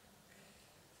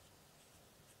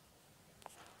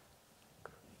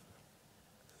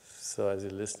 So as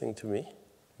you're listening to me,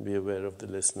 be aware of the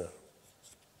listener.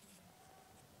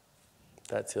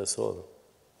 That's your soul.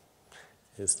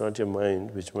 It's not your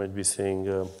mind, which might be saying,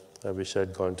 I wish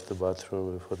I'd gone to the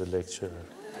bathroom before the lecture.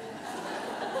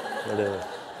 Whatever.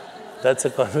 That's a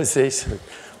conversation.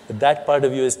 But that part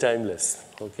of you is timeless,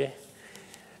 okay?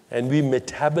 And we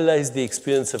metabolize the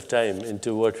experience of time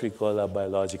into what we call our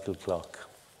biological clock.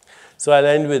 So I'll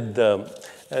end with,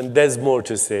 and there's more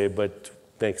to say, but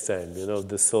next time. You know,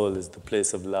 the soul is the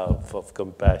place of love, of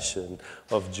compassion,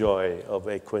 of joy, of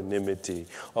equanimity,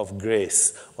 of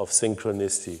grace, of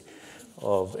synchronicity,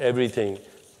 of everything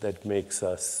that makes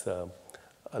us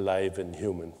alive and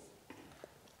human.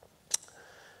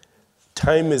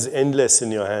 Time is endless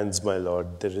in your hands, my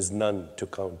Lord. There is none to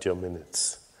count your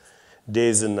minutes.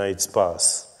 Days and nights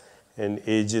pass, and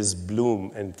ages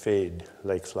bloom and fade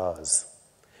like flowers.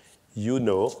 You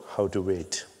know how to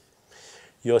wait.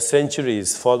 Your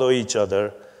centuries follow each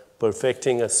other,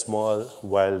 perfecting a small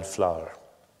wild flower.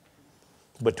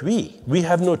 But we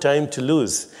have no time to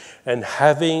lose, and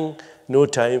having no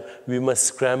time, we must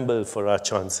scramble for our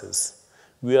chances.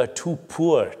 We are too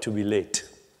poor to be late.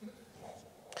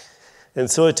 And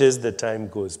so it is that time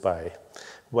goes by,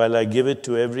 while I give it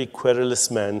to every querulous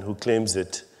man who claims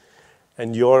it,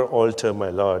 and your altar, my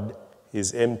Lord,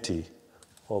 is empty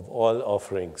of all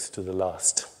offerings to the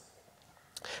last.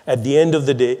 At the end of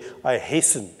the day, I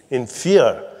hasten in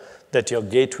fear that your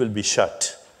gate will be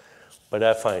shut, but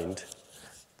I find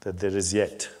that there is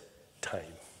yet time.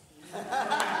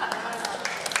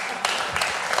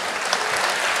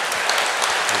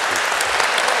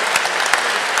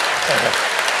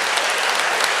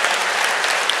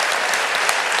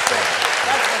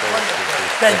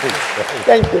 Thank you.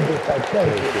 Thank you, Deepak.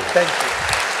 Thank you. Thank you.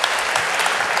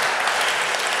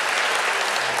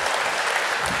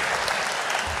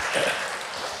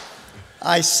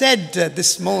 I said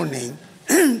this morning,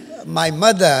 my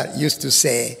mother used to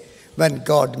say, when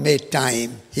God made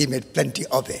time, he made plenty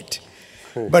of it.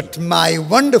 But my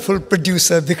wonderful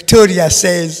producer, Victoria,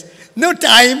 says, no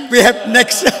time, we have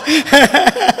next.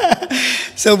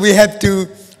 So we have to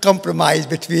compromise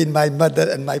between my mother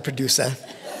and my producer.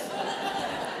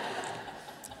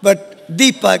 But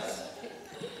Deepak,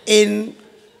 in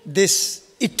this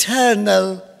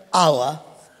eternal hour,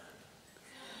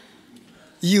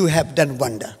 you have done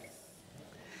wonder.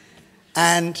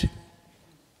 And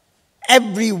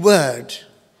every word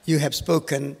you have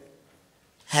spoken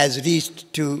has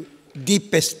reached to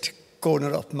deepest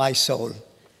corner of my soul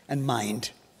and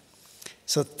mind.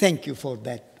 So thank you for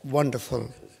that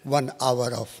wonderful 1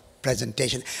 hour of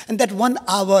presentation. And that 1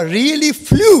 hour really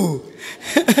flew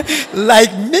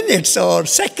like minutes or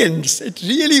seconds. It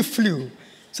really flew.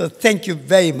 So thank you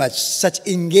very much. Such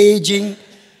engaging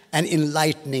and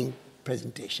enlightening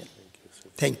presentation.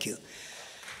 Thank you.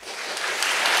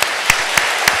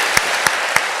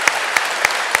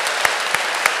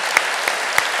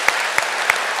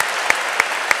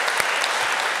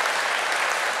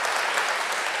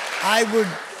 I would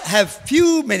have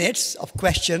few minutes of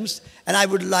questions, and I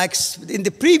would like, in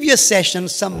the previous session,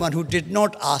 someone who did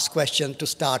not ask question to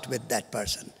start with that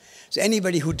person. So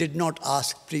anybody who did not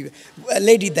ask, a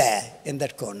lady there in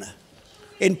that corner,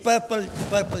 in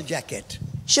purple jacket.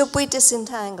 Should we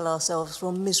disentangle ourselves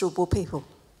from miserable people?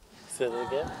 Say that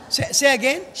again? Say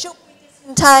again? Should we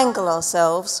disentangle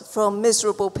ourselves from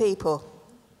miserable people?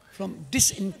 From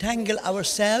disentangle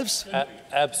ourselves?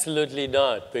 Absolutely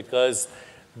not, because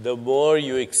the more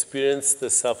you experience the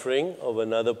suffering of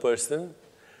another person,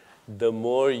 the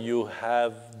more you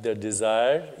have the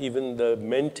desire, even the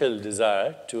mental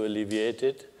desire to alleviate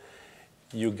it,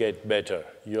 you get better.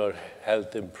 Your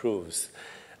health improves.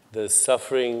 The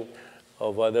suffering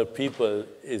of other people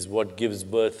is what gives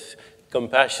birth,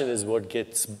 compassion is what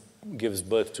gives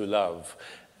birth to love.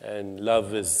 And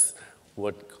love is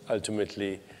what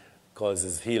ultimately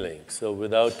causes healing. So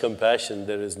without compassion,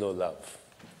 there is no love.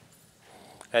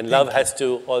 And love has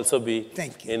to also be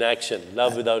in action.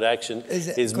 Love without action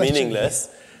is meaningless,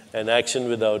 and action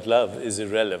without love is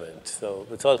irrelevant. So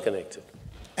it's all connected.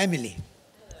 Emily.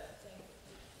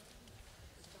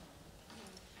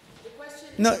 The question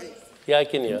No. is, Yeah, I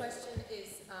can hear. The question is,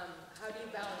 how do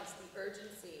you balance the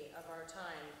urgency of our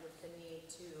time with the need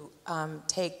to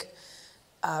take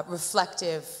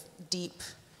reflective, deep,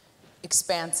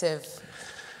 expansive,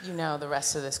 you know the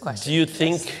rest of this question.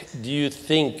 Do you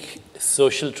think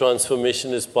social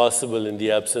transformation is possible in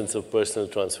the absence of personal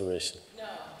transformation? No,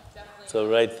 definitely. So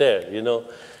right there, you know,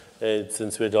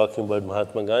 since we're talking about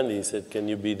Mahatma Gandhi, he said, can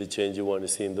you be the change you want to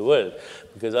see in the world?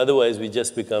 Because otherwise we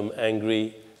just become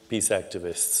angry peace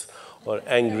activists or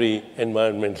angry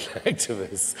environmental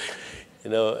activists. You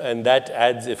know, and that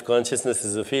adds, if consciousness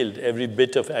is a field, every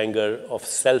bit of anger, of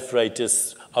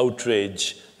self-righteous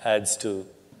outrage adds to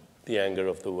the anger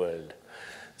of the world.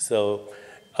 So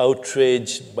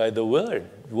outraged by the word.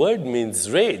 Word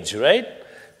means rage, right?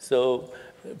 So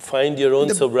find your own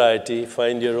sobriety,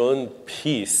 find your own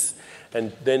peace,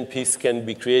 and then peace can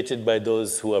be created by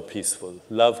those who are peaceful.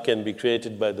 Love can be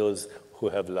created by those who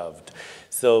have loved.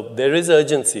 So there is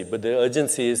urgency, but the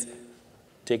urgency is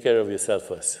take care of yourself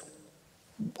first.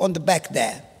 on the back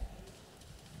there.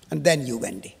 And then you,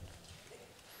 Wendy.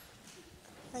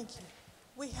 Thank you.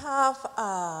 We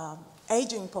have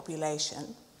aging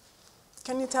population.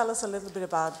 Can you tell us a little bit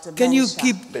about dementia? Can you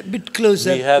keep a bit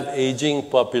closer? We have aging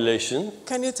population.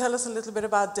 Can you tell us a little bit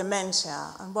about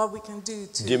dementia and what we can do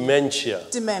to... Dementia.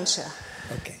 Dementia.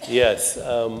 Okay. Yes.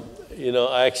 You know,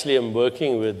 I actually am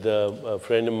working with a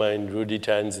friend of mine, Rudy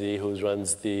Tanzi, who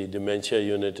runs the dementia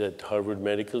unit at Harvard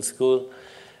Medical School.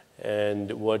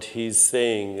 And what he's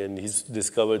saying, and he's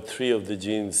discovered 4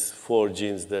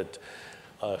 genes that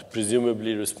are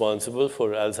presumably responsible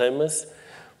for Alzheimer's.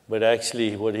 But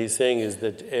actually, what he's saying is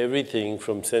that everything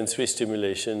from sensory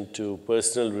stimulation to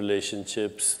personal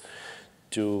relationships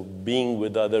to being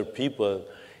with other people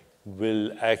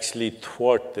will actually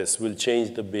thwart this, will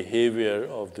change the behavior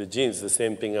of the genes, the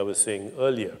same thing I was saying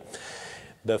earlier.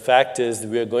 The fact is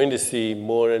we are going to see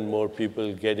more and more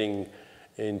people getting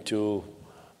into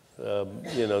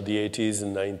you know, the 80s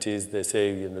and 90s. They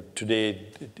say, you know, today's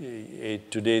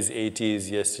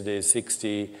 80s, yesterday's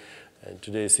 60, and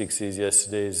today's 60s,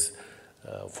 yesterday's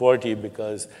 40,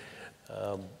 because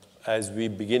as we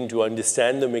begin to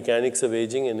understand the mechanics of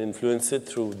aging and influence it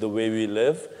through the way we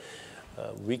live,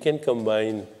 we can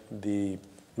combine the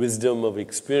wisdom of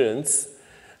experience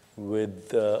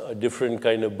with a different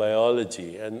kind of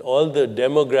biology. And all the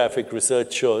demographic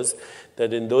research shows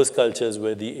that in those cultures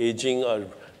where the aging are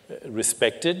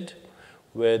respected,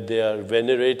 where they are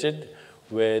venerated,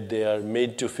 where they are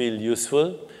made to feel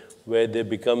useful, where they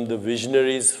become the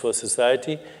visionaries for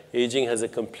society, aging has a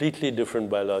completely different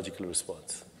biological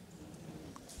response.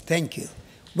 Thank you.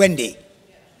 Wendy.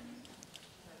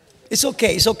 It's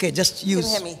okay, just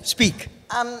use, You can hear me. Speak.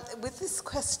 With this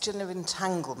question of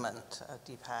entanglement,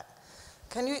 Deepak,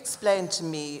 can you explain to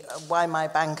me why my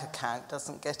bank account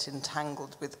doesn't get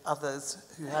entangled with others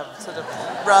who have sort of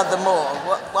rather more?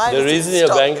 Why The does it reason your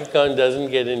stop? bank account doesn't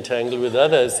get entangled with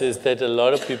others is that a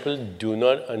lot of people do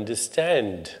not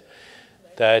understand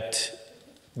that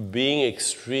being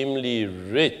extremely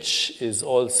rich is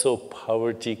also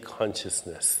poverty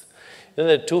consciousness. You know,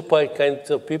 there are 2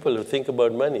 kinds of people who think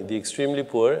about money, the extremely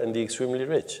poor and the extremely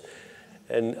rich.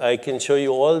 And I can show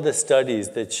you all the studies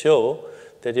that show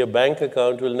that your bank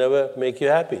account will never make you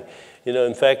happy. You know,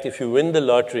 in fact, if you win the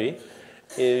lottery,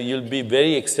 you'll be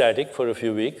very ecstatic for a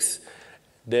few weeks.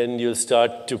 Then you'll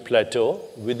start to plateau.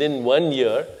 Within 1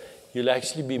 year, you'll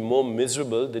actually be more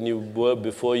miserable than you were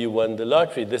before you won the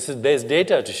lottery. There's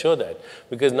data to show that,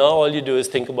 because now all you do is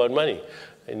think about money,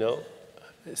 you know.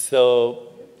 So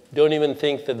don't even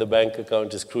think that the bank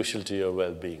account is crucial to your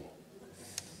well-being.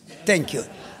 Thank you.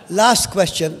 Last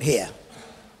question here.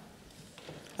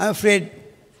 I'm afraid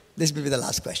this will be the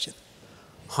last question.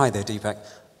 Hi there, Deepak.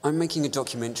 I'm making a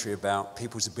documentary about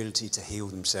people's ability to heal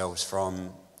themselves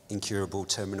from incurable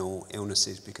terminal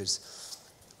illnesses because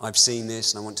I've seen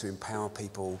this and I want to empower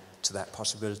people to that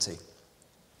possibility.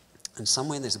 And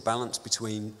somewhere there's a balance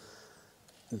between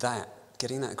that,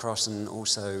 getting that across, and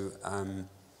also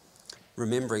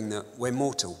remembering that we're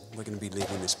mortal. We're going to be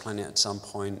leaving this planet at some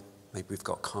point. Maybe we've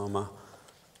got karma.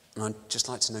 And I'd just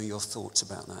like to know your thoughts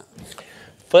about that.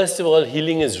 First of all,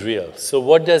 healing is real. So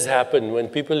what does happen when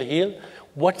people heal?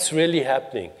 What's really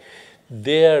happening?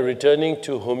 They are returning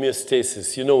to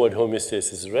homeostasis. You know what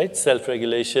homeostasis is, right?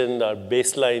 Self-regulation, our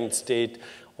baseline state,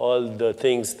 all the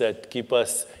things that keep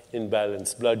us in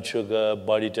balance. Blood sugar,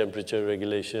 body temperature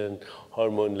regulation,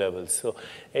 hormone levels. So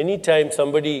anytime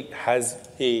somebody has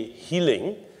a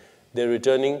healing, they're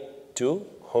returning to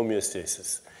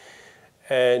homeostasis.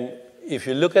 And if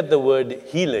you look at the word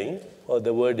healing, or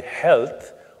the word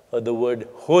health, or the word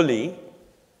holy,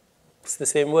 it's the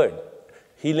same word.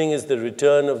 Healing is the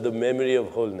return of the memory of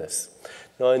wholeness.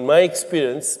 Now, in my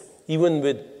experience, even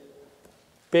with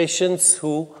patients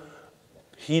who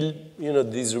heal, you know,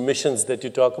 these remissions that you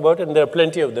talk about, and there are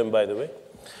plenty of them, by the way,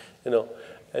 you know,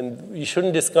 and you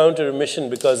shouldn't discount a remission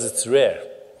because it's rare.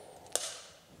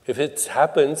 If it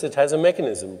happens, it has a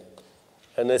mechanism.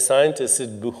 And as scientists,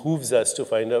 it behooves us to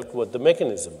find out what the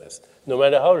mechanism is, no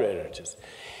matter how rare it is.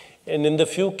 And in the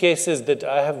few cases that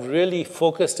I have really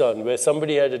focused on, where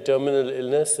somebody had a terminal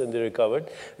illness and they recovered,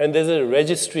 and there's a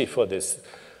registry for this.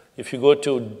 If you go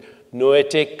to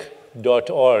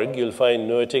noetic.org, you'll find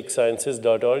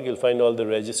noeticsciences.org, you'll find all the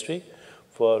registry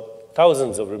for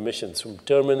thousands of remissions from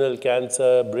terminal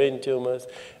cancer, brain tumors,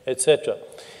 etc.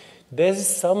 There's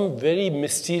some very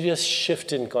mysterious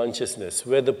shift in consciousness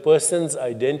where the person's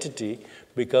identity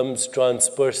becomes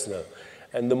transpersonal.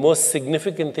 And the most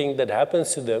significant thing that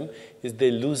happens to them is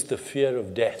they lose the fear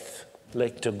of death,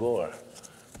 like Tagore.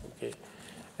 Okay?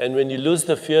 And when you lose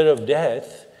the fear of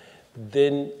death,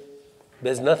 then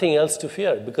There's nothing else to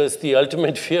fear, because the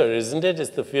ultimate fear, isn't it,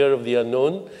 is the fear of the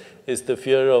unknown, is the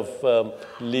fear of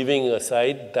leaving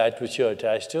aside that which you're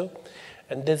attached to.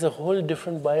 And there's a whole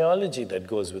different biology that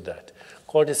goes with that.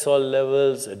 Cortisol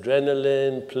levels,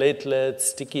 adrenaline, platelets,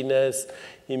 stickiness,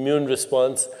 immune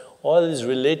response, all is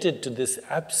related to this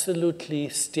absolutely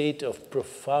state of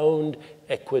profound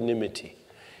equanimity,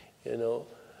 you know.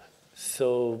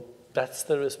 So that's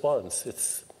the response.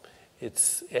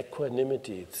 It's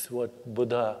equanimity. It's what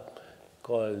Buddha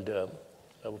called,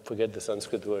 I forget the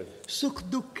Sanskrit word. Sukh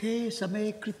dukhe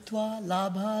samay kritva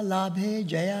labha labhe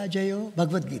jaya jayo.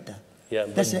 Bhagavad Gita. Yeah,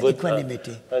 that's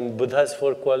equanimity. And Buddha's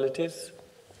 4 qualities?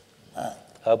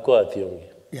 Aapko aati hongi?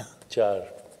 Yeah. 4.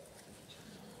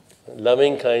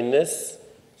 Loving kindness,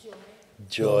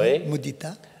 joy,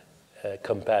 mudita,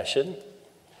 compassion,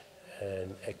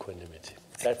 and equanimity.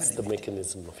 That's the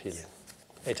mechanism of healing.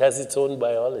 It has its own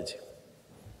biology.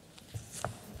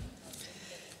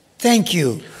 Thank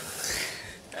you.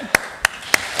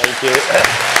 Thank you.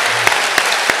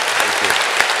 Thank you.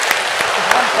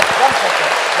 One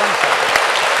second.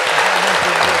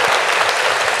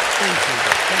 Thank you.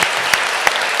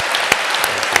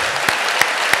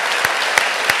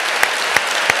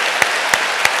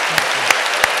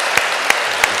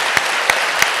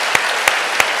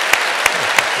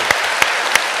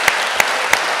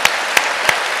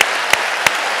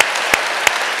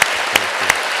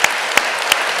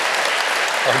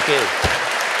 Okay.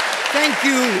 Thank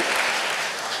you.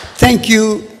 Thank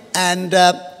you. And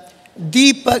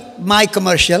Deepak, my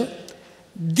commercial,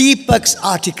 Deepak's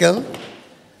article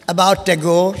about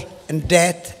Tagore and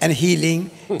death and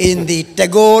healing in the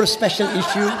Tagore special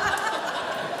issue.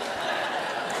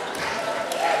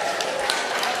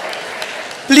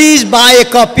 Please buy a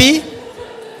copy.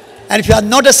 And if you are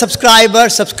not a subscriber,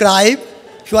 subscribe.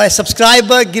 If you are a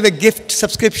subscriber, give a gift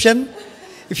subscription.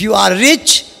 If you are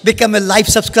rich, become a life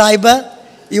subscriber.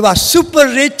 You are super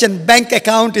rich and bank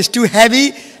account is too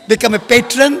heavy, become a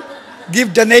patron,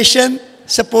 give donation,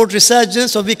 support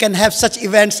researchers so we can have such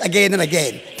events again and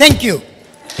again. Thank you.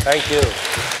 Thank you.